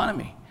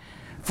Deuteronomy.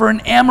 For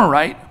an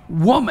Amorite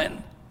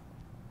woman,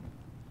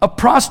 a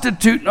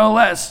prostitute no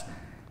less,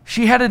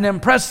 she had an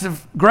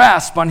impressive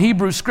grasp on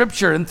Hebrew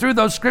scripture, and through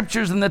those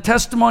scriptures and the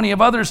testimony of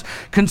others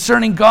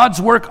concerning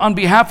God's work on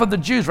behalf of the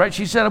Jews, right?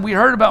 She said, we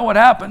heard about what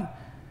happened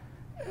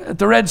at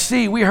the Red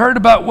Sea. We heard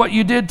about what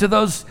you did to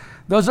those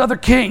other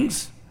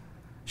kings.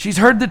 She's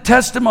heard the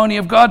testimony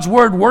of God's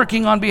word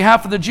working on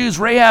behalf of the Jews.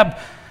 Rahab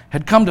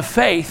had come to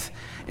faith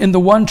in the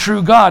one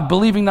true God,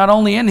 believing not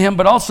only in him,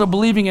 but also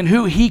believing in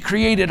who he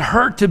created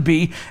her to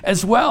be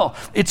as well.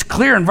 It's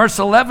clear in verse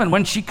 11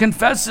 when she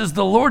confesses,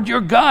 the Lord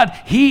your God,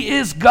 he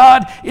is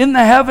God in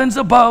the heavens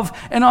above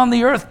and on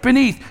the earth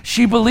beneath.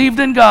 She believed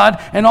in God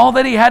and all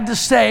that he had to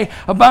say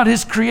about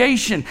his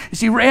creation. You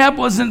see, Rahab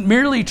wasn't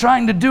merely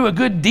trying to do a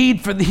good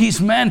deed for these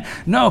men.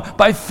 No,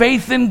 by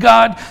faith in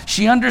God,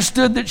 she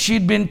understood that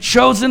she'd been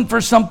chosen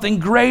for something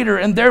greater,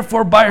 and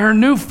therefore by her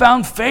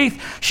newfound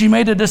faith, she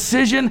made a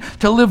decision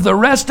to live the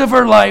rest of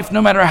her life,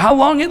 no matter how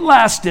long it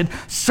lasted,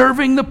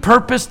 serving the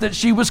purpose that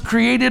she was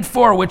created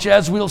for, which,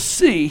 as we'll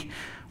see,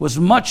 was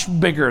much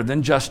bigger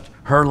than just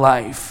her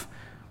life.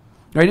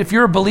 Right? If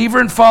you're a believer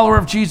and follower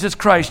of Jesus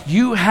Christ,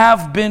 you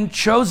have been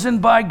chosen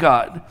by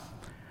God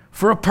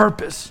for a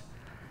purpose.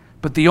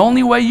 But the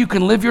only way you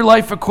can live your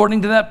life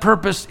according to that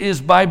purpose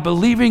is by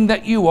believing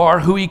that you are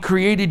who he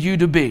created you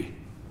to be.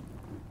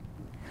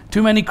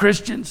 Too many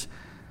Christians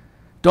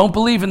don't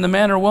believe in the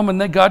man or woman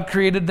that God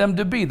created them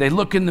to be. They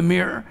look in the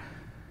mirror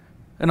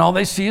and all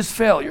they see is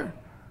failure,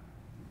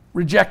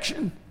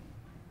 rejection,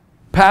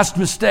 past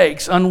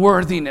mistakes,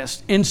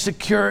 unworthiness,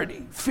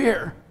 insecurity,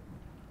 fear.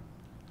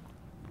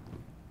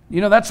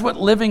 You know, that's what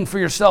living for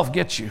yourself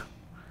gets you.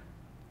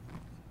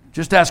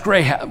 Just ask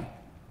Rahab,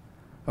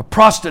 a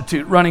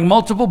prostitute running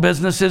multiple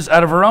businesses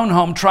out of her own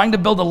home, trying to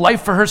build a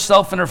life for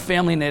herself and her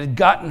family, and it had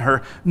gotten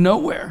her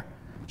nowhere.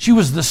 She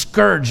was the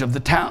scourge of the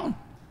town.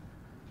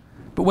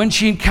 But when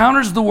she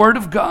encounters the Word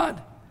of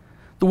God,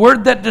 the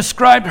Word that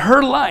described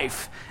her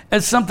life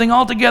as something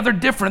altogether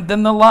different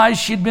than the lies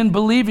she'd been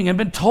believing and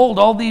been told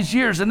all these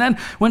years. And then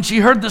when she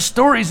heard the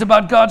stories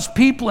about God's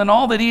people and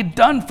all that He had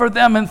done for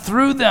them and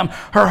through them,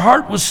 her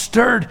heart was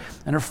stirred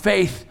and her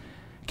faith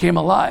came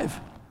alive.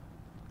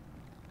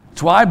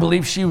 That's why I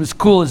believe she was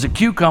cool as a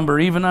cucumber,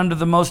 even under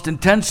the most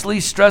intensely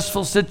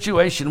stressful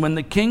situation, when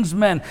the king's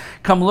men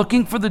come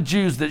looking for the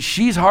Jews that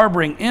she's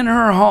harboring in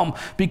her home,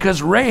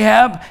 because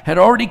Rahab had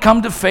already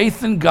come to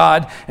faith in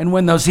God. And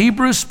when those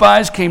Hebrew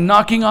spies came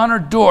knocking on her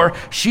door,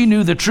 she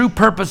knew the true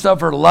purpose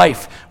of her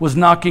life was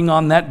knocking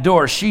on that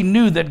door. She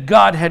knew that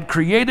God had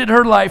created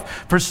her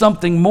life for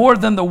something more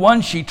than the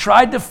one she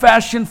tried to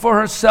fashion for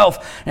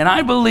herself. And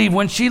I believe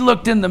when she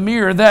looked in the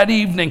mirror that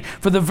evening,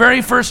 for the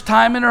very first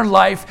time in her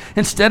life,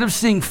 instead of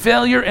seeing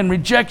failure and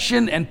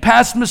rejection and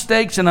past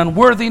mistakes and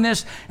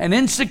unworthiness and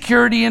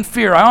insecurity and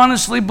fear, I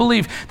honestly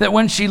believe that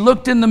when she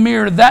looked in the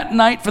mirror that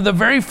night for the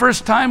very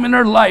first time in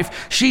her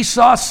life, she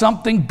saw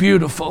something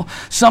beautiful,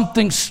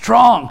 something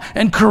strong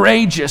and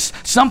courageous,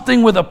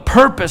 something with a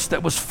purpose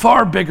that was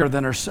far bigger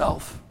than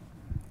herself.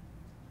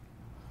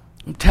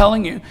 I'm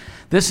telling you,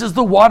 this is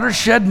the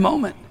watershed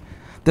moment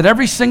that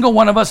every single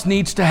one of us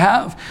needs to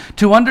have,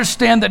 to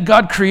understand that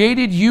God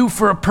created you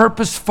for a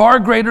purpose far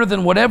greater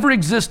than whatever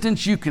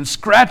existence you can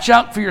scratch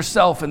out for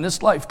yourself in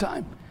this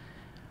lifetime.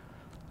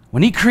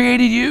 When He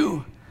created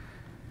you,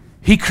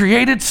 He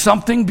created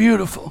something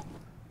beautiful.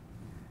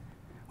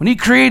 When He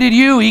created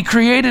you, He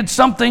created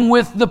something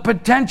with the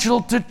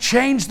potential to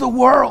change the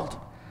world.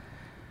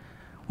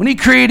 When He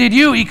created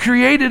you, He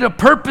created a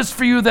purpose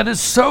for you that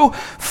is so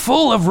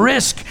full of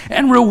risk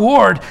and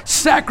reward,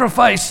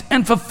 sacrifice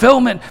and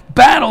fulfillment,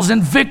 battles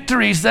and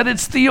victories, that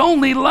it's the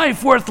only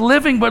life worth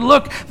living. But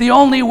look, the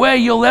only way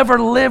you'll ever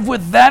live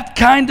with that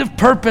kind of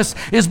purpose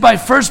is by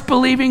first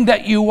believing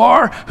that you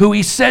are who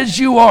He says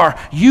you are.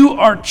 You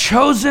are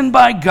chosen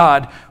by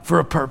God for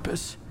a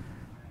purpose.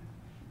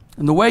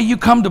 And the way you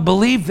come to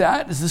believe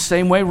that is the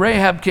same way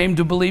Rahab came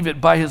to believe it,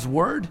 by His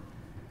word,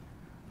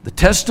 the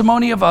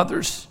testimony of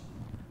others,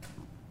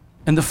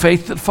 and the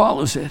faith that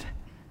follows it.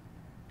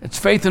 It's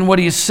faith in what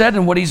He has said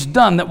and what He's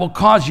done that will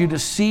cause you to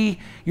see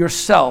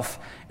yourself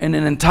in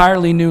an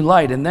entirely new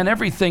light. And then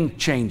everything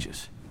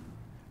changes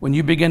when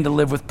you begin to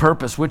live with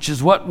purpose, which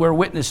is what we're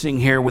witnessing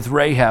here with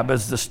Rahab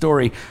as the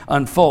story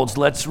unfolds.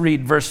 Let's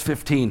read verse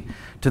 15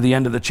 to the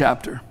end of the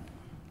chapter.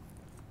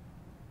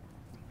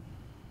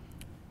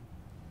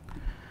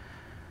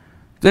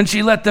 Then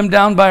she let them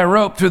down by a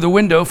rope through the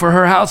window, for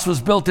her house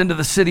was built into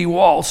the city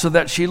wall, so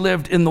that she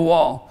lived in the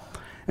wall.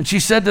 And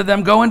she said to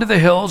them, "Go into the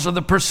hills, or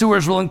the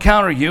pursuers will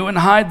encounter you, and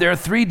hide there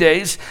 3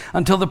 days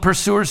until the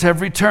pursuers have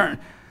returned.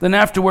 Then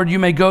afterward you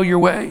may go your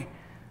way."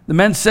 The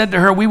men said to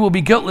her, "We will be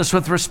guiltless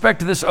with respect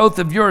to this oath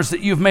of yours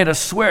that you have made us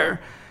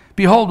swear.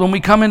 Behold, when we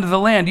come into the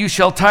land, you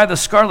shall tie the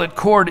scarlet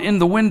cord in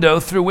the window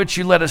through which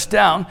you let us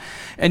down,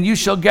 and you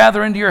shall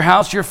gather into your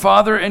house your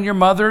father and your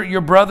mother,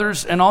 your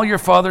brothers, and all your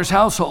father's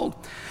household.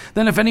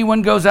 Then if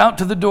anyone goes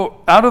out of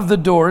the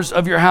doors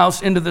of your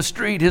house into the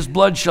street, his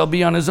blood shall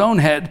be on his own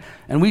head,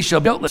 and we shall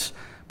be guiltless.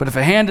 But if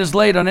a hand is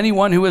laid on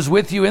anyone who is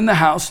with you in the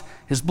house,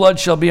 his blood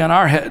shall be on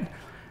our head.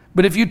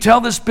 But if you tell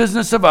this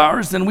business of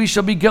ours, then we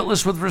shall be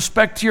guiltless with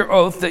respect to your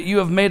oath that you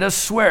have made us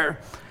swear."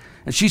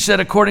 And she said,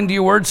 "According to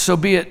your words, so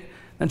be it."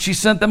 And she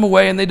sent them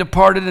away, and they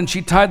departed, and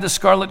she tied the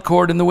scarlet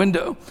cord in the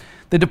window.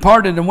 They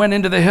departed and went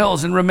into the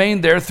hills and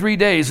remained there 3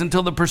 days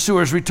until the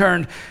pursuers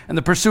returned. And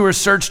the pursuers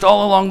searched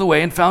all along the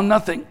way and found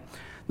nothing.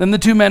 Then the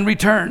 2 men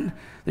returned.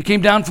 They came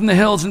down from the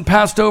hills and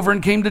passed over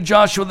and came to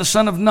Joshua the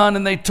son of Nun,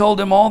 and they told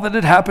him all that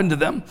had happened to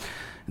them.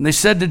 And they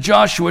said to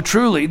Joshua,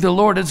 "Truly, the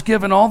Lord has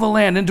given all the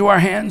land into our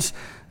hands,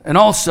 and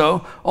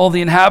also all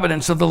the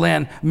inhabitants of the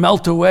land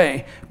melt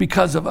away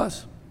because of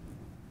us."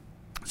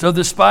 So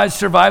the spies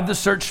survived the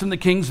search from the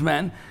king's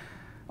men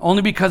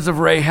only because of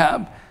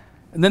Rahab.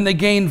 And then they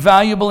gained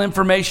valuable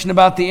information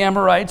about the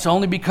Amorites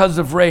only because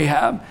of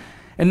Rahab.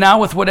 And now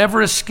with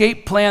whatever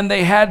escape plan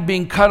they had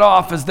being cut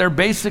off, as they're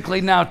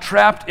basically now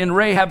trapped in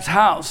Rahab's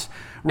house,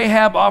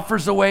 Rahab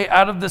offers a way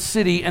out of the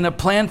city and a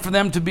plan for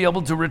them to be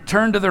able to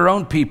return to their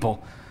own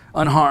people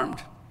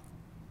unharmed.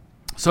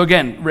 So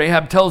again,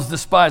 Rahab tells the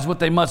spies what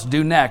they must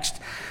do next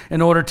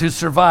in order to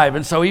survive.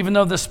 And so even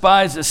though the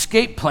spies'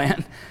 escape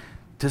plan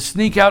To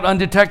sneak out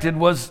undetected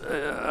was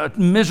a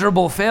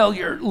miserable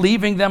failure,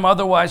 leaving them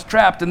otherwise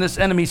trapped in this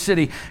enemy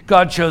city.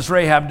 God chose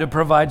Rahab to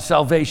provide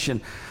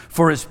salvation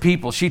for his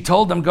people. She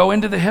told them, go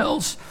into the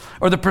hills,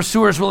 or the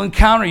pursuers will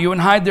encounter you,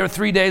 and hide there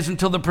 3 days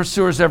until the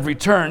pursuers have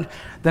returned.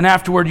 Then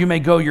afterward you may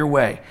go your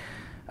way.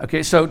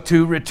 Okay, so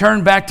to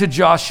return back to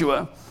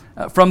Joshua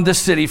from this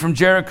city, from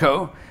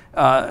Jericho,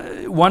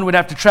 one would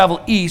have to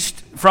travel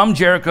east from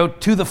Jericho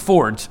to the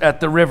fords at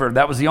the river.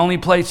 That was the only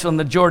place on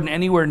the Jordan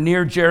anywhere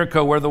near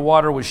Jericho where the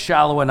water was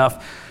shallow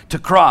enough to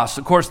cross.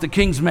 Of course, the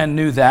king's men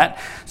knew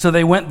that, so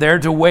they went there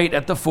to wait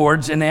at the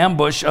fords in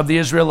ambush of the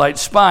Israelite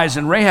spies.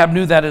 And Rahab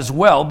knew that as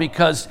well,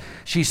 because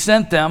she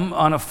sent them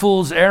on a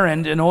fool's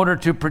errand in order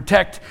to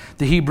protect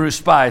the Hebrew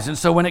spies. And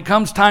so when it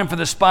comes time for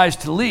the spies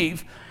to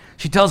leave,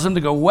 she tells them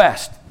to go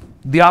west,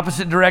 the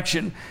opposite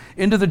direction,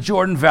 into the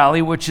Jordan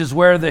Valley, which is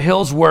where the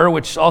hills were,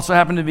 which also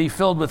happened to be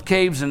filled with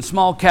caves and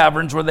small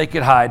caverns where they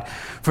could hide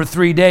for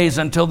 3 days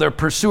until their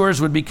pursuers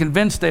would be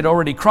convinced they'd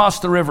already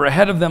crossed the river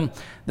ahead of them,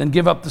 then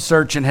give up the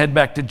search and head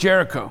back to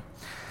Jericho.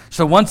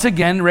 So once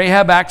again,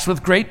 Rahab acts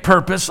with great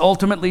purpose,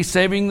 ultimately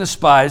saving the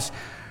spies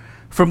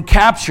from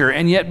capture.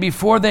 And yet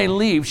before they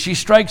leave, she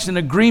strikes an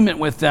agreement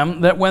with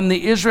them that when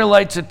the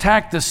Israelites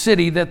attack the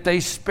city, that they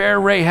spare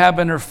Rahab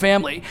and her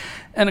family.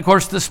 And of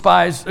course, the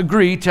spies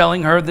agree,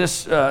 telling her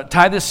this,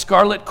 tie this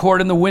scarlet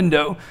cord in the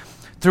window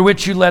through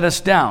which you let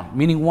us down,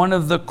 meaning one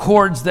of the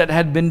cords that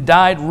had been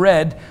dyed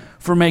red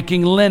for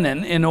making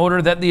linen, in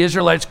order that the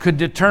Israelites could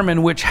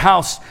determine which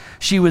house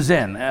she was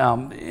in.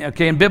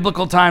 In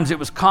biblical times, it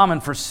was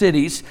common for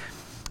cities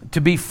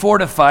to be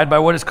fortified by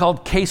what is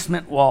called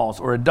casement walls,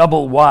 or a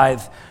double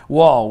wide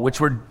wall, which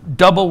were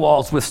double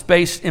walls with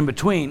space in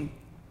between.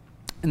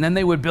 And then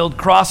they would build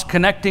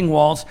cross-connecting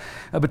walls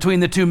between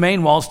the two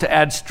main walls to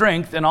add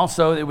strength, and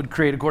also it would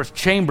create, of course,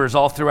 chambers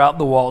all throughout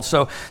the walls.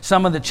 So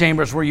some of the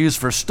chambers were used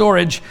for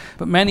storage,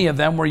 but many of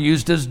them were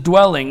used as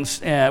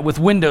dwellings with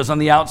windows on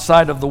the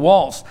outside of the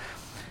walls.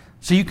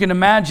 So you can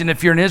imagine,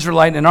 if you're an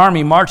Israelite in an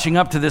army marching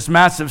up to this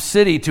massive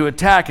city to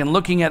attack and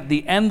looking at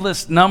the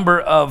endless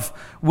number of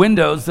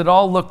windows that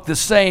all look the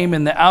same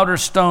in the outer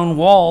stone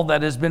wall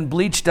that has been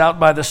bleached out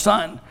by the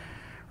sun.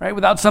 Right?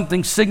 Without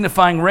something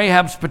signifying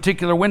Rahab's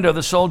particular window,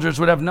 the soldiers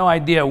would have no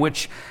idea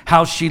which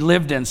house she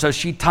lived in. So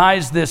she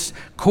ties this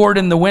cord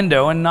in the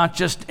window, and not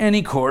just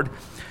any cord,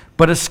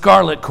 but a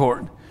scarlet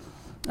cord.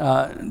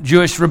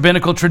 Jewish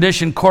rabbinical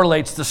tradition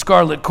correlates the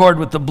scarlet cord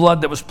with the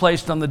blood that was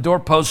placed on the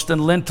doorposts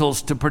and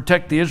lintels to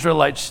protect the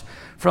Israelites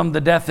from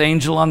the death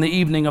angel on the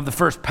evening of the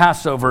first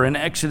Passover in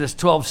Exodus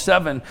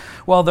 12:7,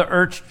 while the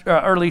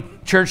early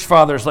church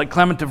fathers like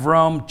Clement of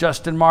Rome,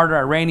 Justin Martyr,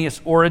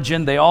 Irenaeus,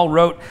 Origen, they all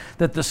wrote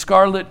that the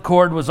scarlet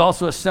cord was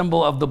also a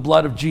symbol of the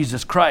blood of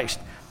Jesus Christ.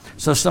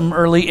 So some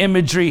early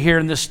imagery here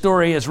in this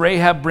story as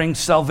Rahab brings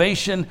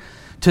salvation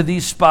to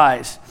these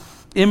spies.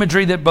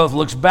 Imagery that both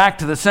looks back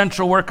to the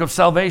central work of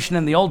salvation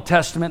in the Old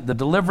Testament, the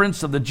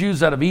deliverance of the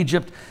Jews out of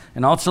Egypt,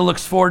 and also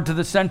looks forward to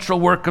the central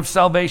work of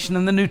salvation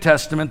in the New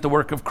Testament, the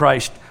work of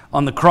Christ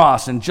on the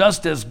cross. And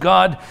just as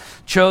God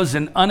chose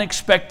an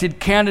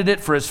unexpected candidate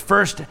for his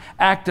first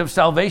act of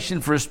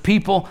salvation for his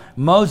people,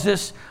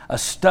 Moses, a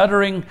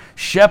stuttering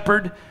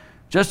shepherd,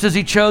 just as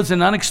he chose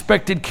an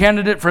unexpected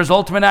candidate for his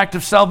ultimate act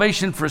of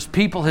salvation for his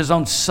people, his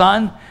own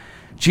son,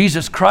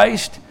 Jesus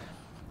Christ,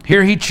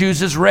 here he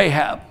chooses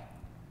Rahab,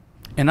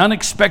 an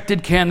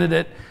unexpected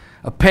candidate,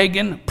 a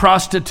pagan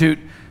prostitute,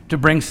 to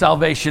bring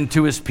salvation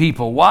to his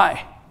people.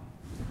 Why?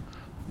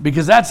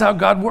 Because that's how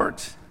God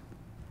works.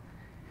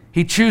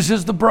 He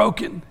chooses the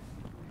broken.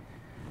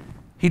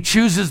 He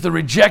chooses the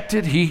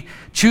rejected. He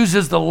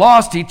chooses the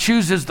lost. He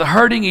chooses the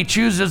hurting. He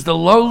chooses the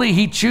lowly.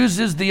 He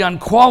chooses the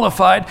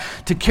unqualified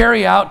to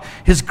carry out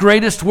his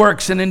greatest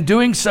works. And in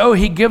doing so,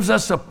 he gives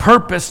us a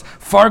purpose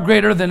far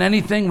greater than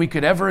anything we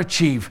could ever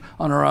achieve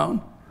on our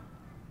own.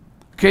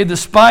 Okay, the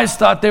spies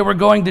thought they were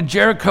going to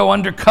Jericho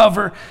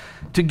undercover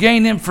to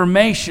gain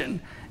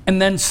information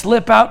and then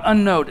slip out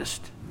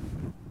unnoticed.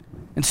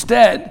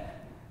 Instead,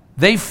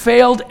 they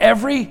failed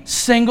every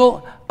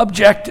single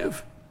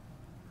objective.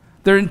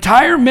 Their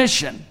entire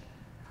mission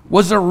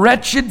was a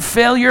wretched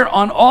failure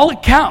on all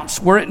accounts,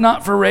 were it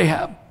not for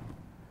Rahab.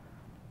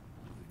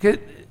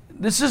 Okay,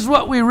 this is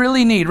what we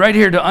really need right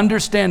here to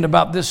understand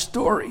about this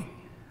story.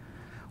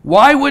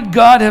 Why would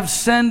God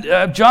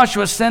have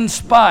Joshua send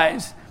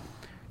spies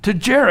to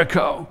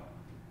Jericho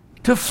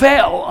to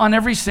fail on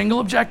every single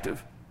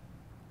objective?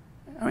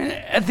 I mean,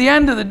 at the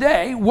end of the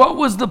day, what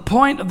was the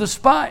point of the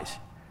spies?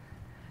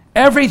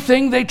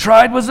 Everything they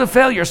tried was a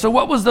failure. So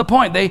what was the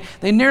point? They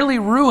nearly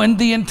ruined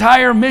the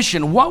entire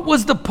mission. What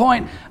was the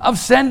point of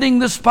sending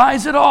the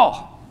spies at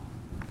all?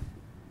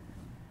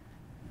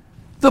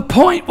 The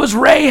point was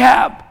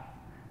Rahab.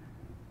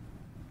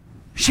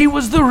 She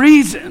was the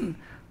reason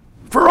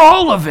for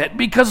all of it,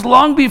 because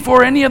long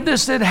before any of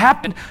this had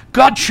happened,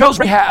 God chose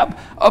Rahab,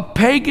 a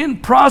pagan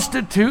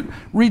prostitute,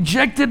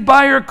 rejected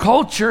by her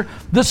culture,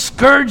 the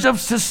scourge of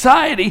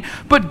society,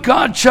 but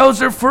God chose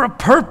her for a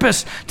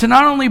purpose, to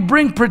not only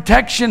bring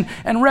protection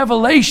and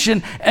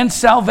revelation and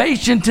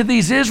salvation to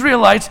these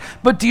Israelites,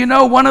 but do you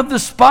know one of the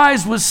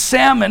spies was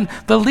Salmon,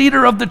 the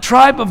leader of the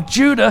tribe of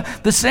Judah,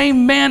 the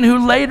same man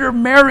who later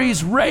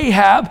marries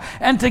Rahab,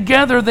 and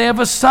together they have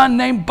a son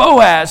named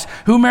Boaz,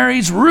 who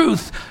marries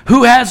Ruth,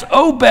 who has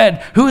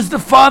Obed, who is the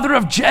father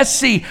of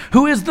Jesse,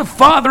 who is the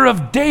father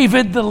of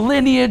David, the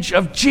lineage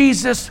of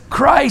Jesus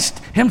Christ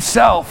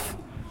himself.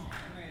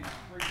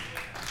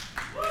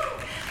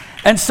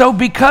 And so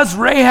because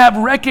Rahab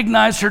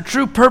recognized her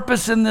true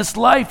purpose in this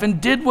life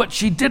and did what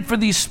she did for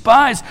these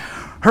spies,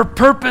 her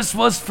purpose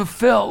was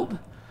fulfilled.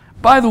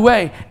 By the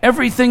way,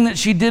 everything that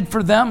she did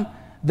for them,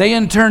 they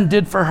in turn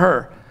did for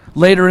her.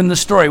 Later in the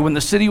story, when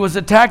the city was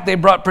attacked, they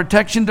brought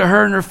protection to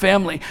her and her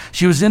family.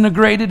 She was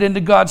integrated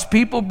into God's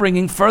people,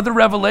 bringing further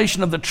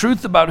revelation of the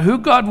truth about who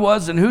God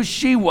was and who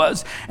she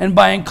was. And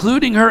by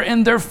including her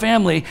in their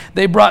family,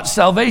 they brought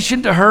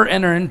salvation to her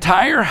and her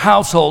entire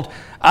household,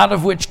 out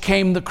of which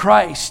came the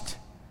Christ.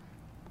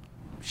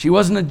 She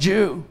wasn't a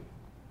Jew.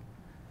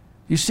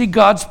 You see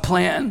God's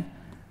plan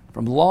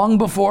from long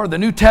before the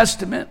New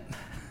Testament.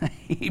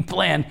 He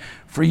planned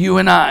for you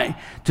and I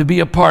to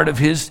be a part of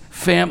his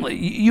family.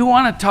 You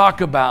want to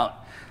talk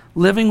about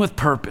living with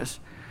purpose.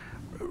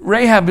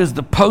 Rahab is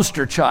the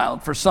poster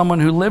child for someone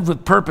who lived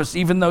with purpose,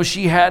 even though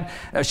she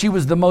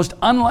was the most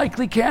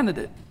unlikely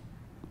candidate.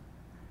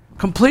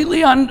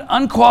 Completely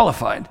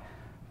unqualified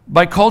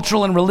by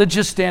cultural and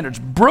religious standards,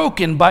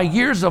 broken by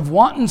years of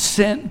wanton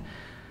sin,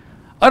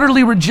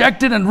 utterly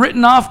rejected and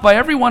written off by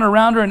everyone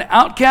around her, an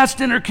outcast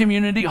in her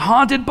community,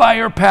 haunted by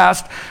her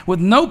past, with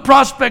no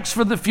prospects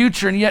for the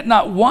future, and yet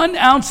not 1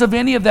 ounce of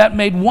any of that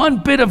made one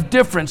bit of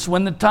difference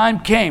when the time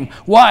came.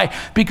 Why?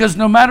 Because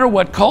no matter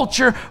what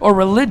culture or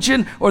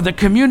religion or the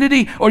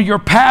community or your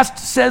past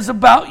says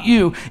about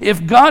you,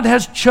 if God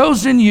has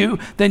chosen you,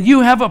 then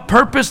you have a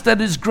purpose that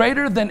is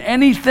greater than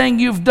anything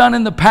you've done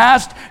in the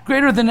past,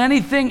 greater than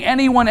anything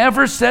anyone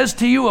ever says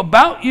to you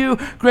about you,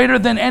 greater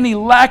than any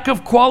lack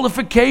of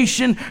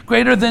qualification,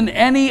 greater than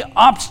any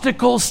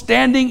obstacle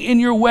standing in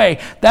your way.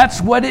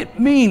 That's what it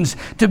means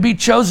to be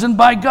chosen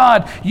by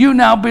God. You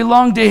now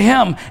belong to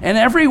him, and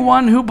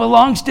everyone who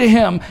belongs to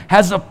him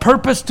has a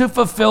purpose to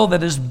fulfill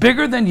that is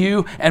bigger than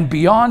you and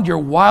beyond your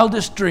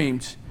wildest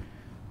dreams.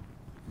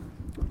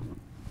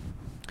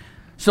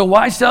 So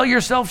why sell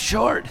yourself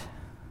short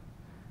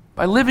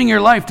by living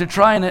your life to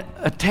try and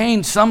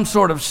attain some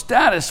sort of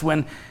status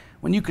when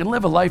you can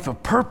live a life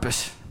of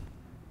purpose?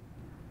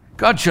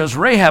 God chose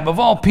Rahab of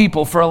all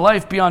people for a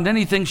life beyond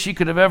anything she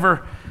could have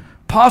ever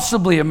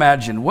possibly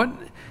imagined.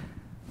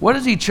 What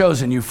has he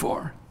chosen you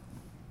for?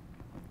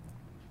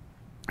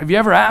 Have you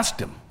ever asked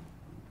him?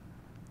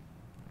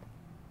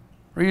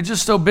 Or are you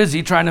just so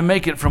busy trying to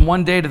make it from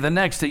one day to the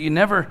next that you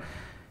never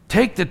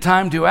take the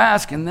time to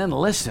ask and then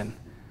listen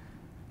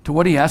to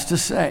what he has to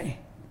say?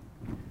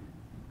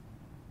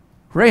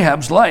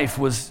 Rahab's life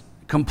was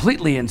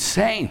completely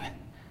insane.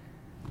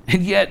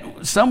 And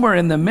yet, somewhere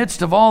in the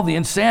midst of all the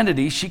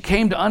insanity, she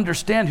came to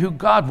understand who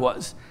God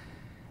was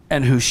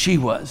and who she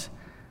was.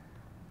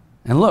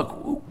 And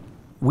look,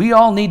 we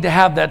all need to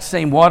have that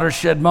same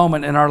watershed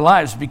moment in our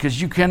lives, because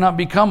you cannot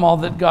become all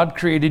that God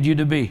created you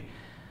to be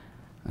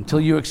until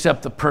you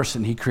accept the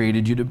person he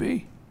created you to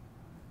be.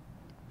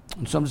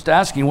 And so I'm just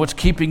asking, what's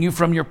keeping you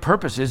from your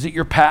purpose? Is it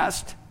your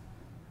past?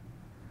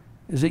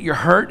 Is it your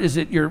hurt? Is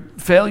it your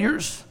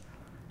failures?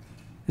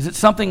 Is it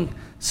something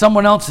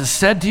someone else has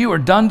said to you or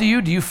done to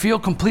you? Do you feel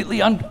completely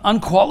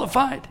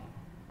unqualified?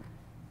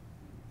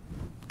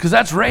 Because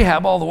that's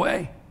Rahab all the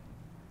way.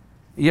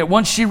 Yet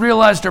once she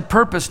realized her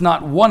purpose,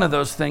 not one of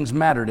those things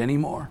mattered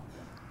anymore.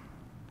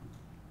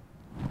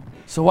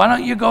 So why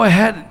don't you go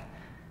ahead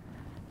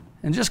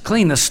and just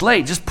clean the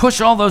slate? Just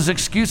push all those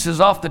excuses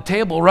off the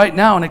table right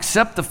now and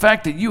accept the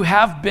fact that you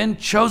have been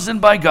chosen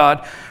by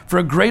God for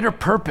a greater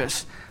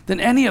purpose than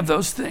any of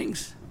those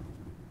things.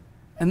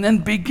 And then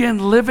begin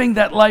living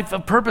that life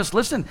of purpose.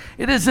 Listen,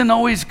 it isn't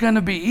always going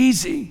to be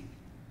easy,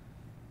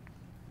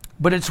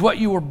 but it's what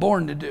you were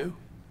born to do.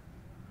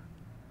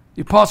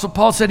 The Apostle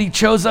Paul said he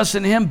chose us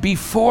in him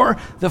before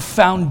the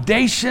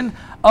foundation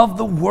of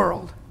the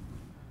world.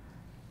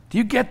 Do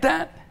you get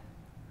that?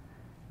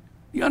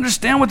 You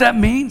understand what that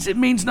means? It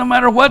means no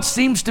matter what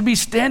seems to be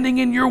standing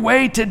in your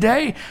way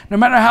today, no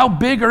matter how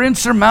big or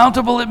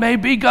insurmountable it may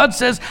be, God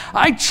says,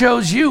 I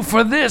chose you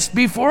for this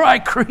before I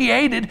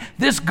created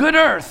this good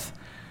earth.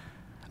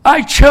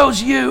 I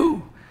chose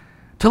you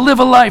to live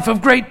a life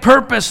of great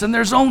purpose, and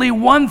there's only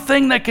one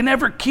thing that can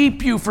ever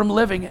keep you from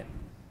living it.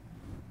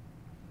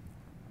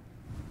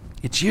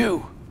 It's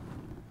you.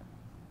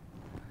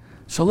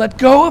 So let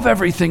go of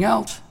everything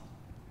else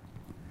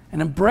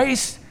and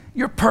embrace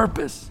your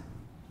purpose.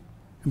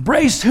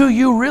 Embrace who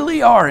you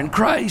really are in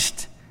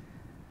Christ,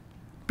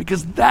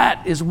 because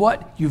that is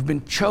what you've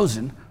been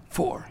chosen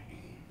for.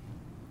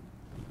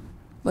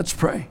 Let's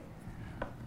pray.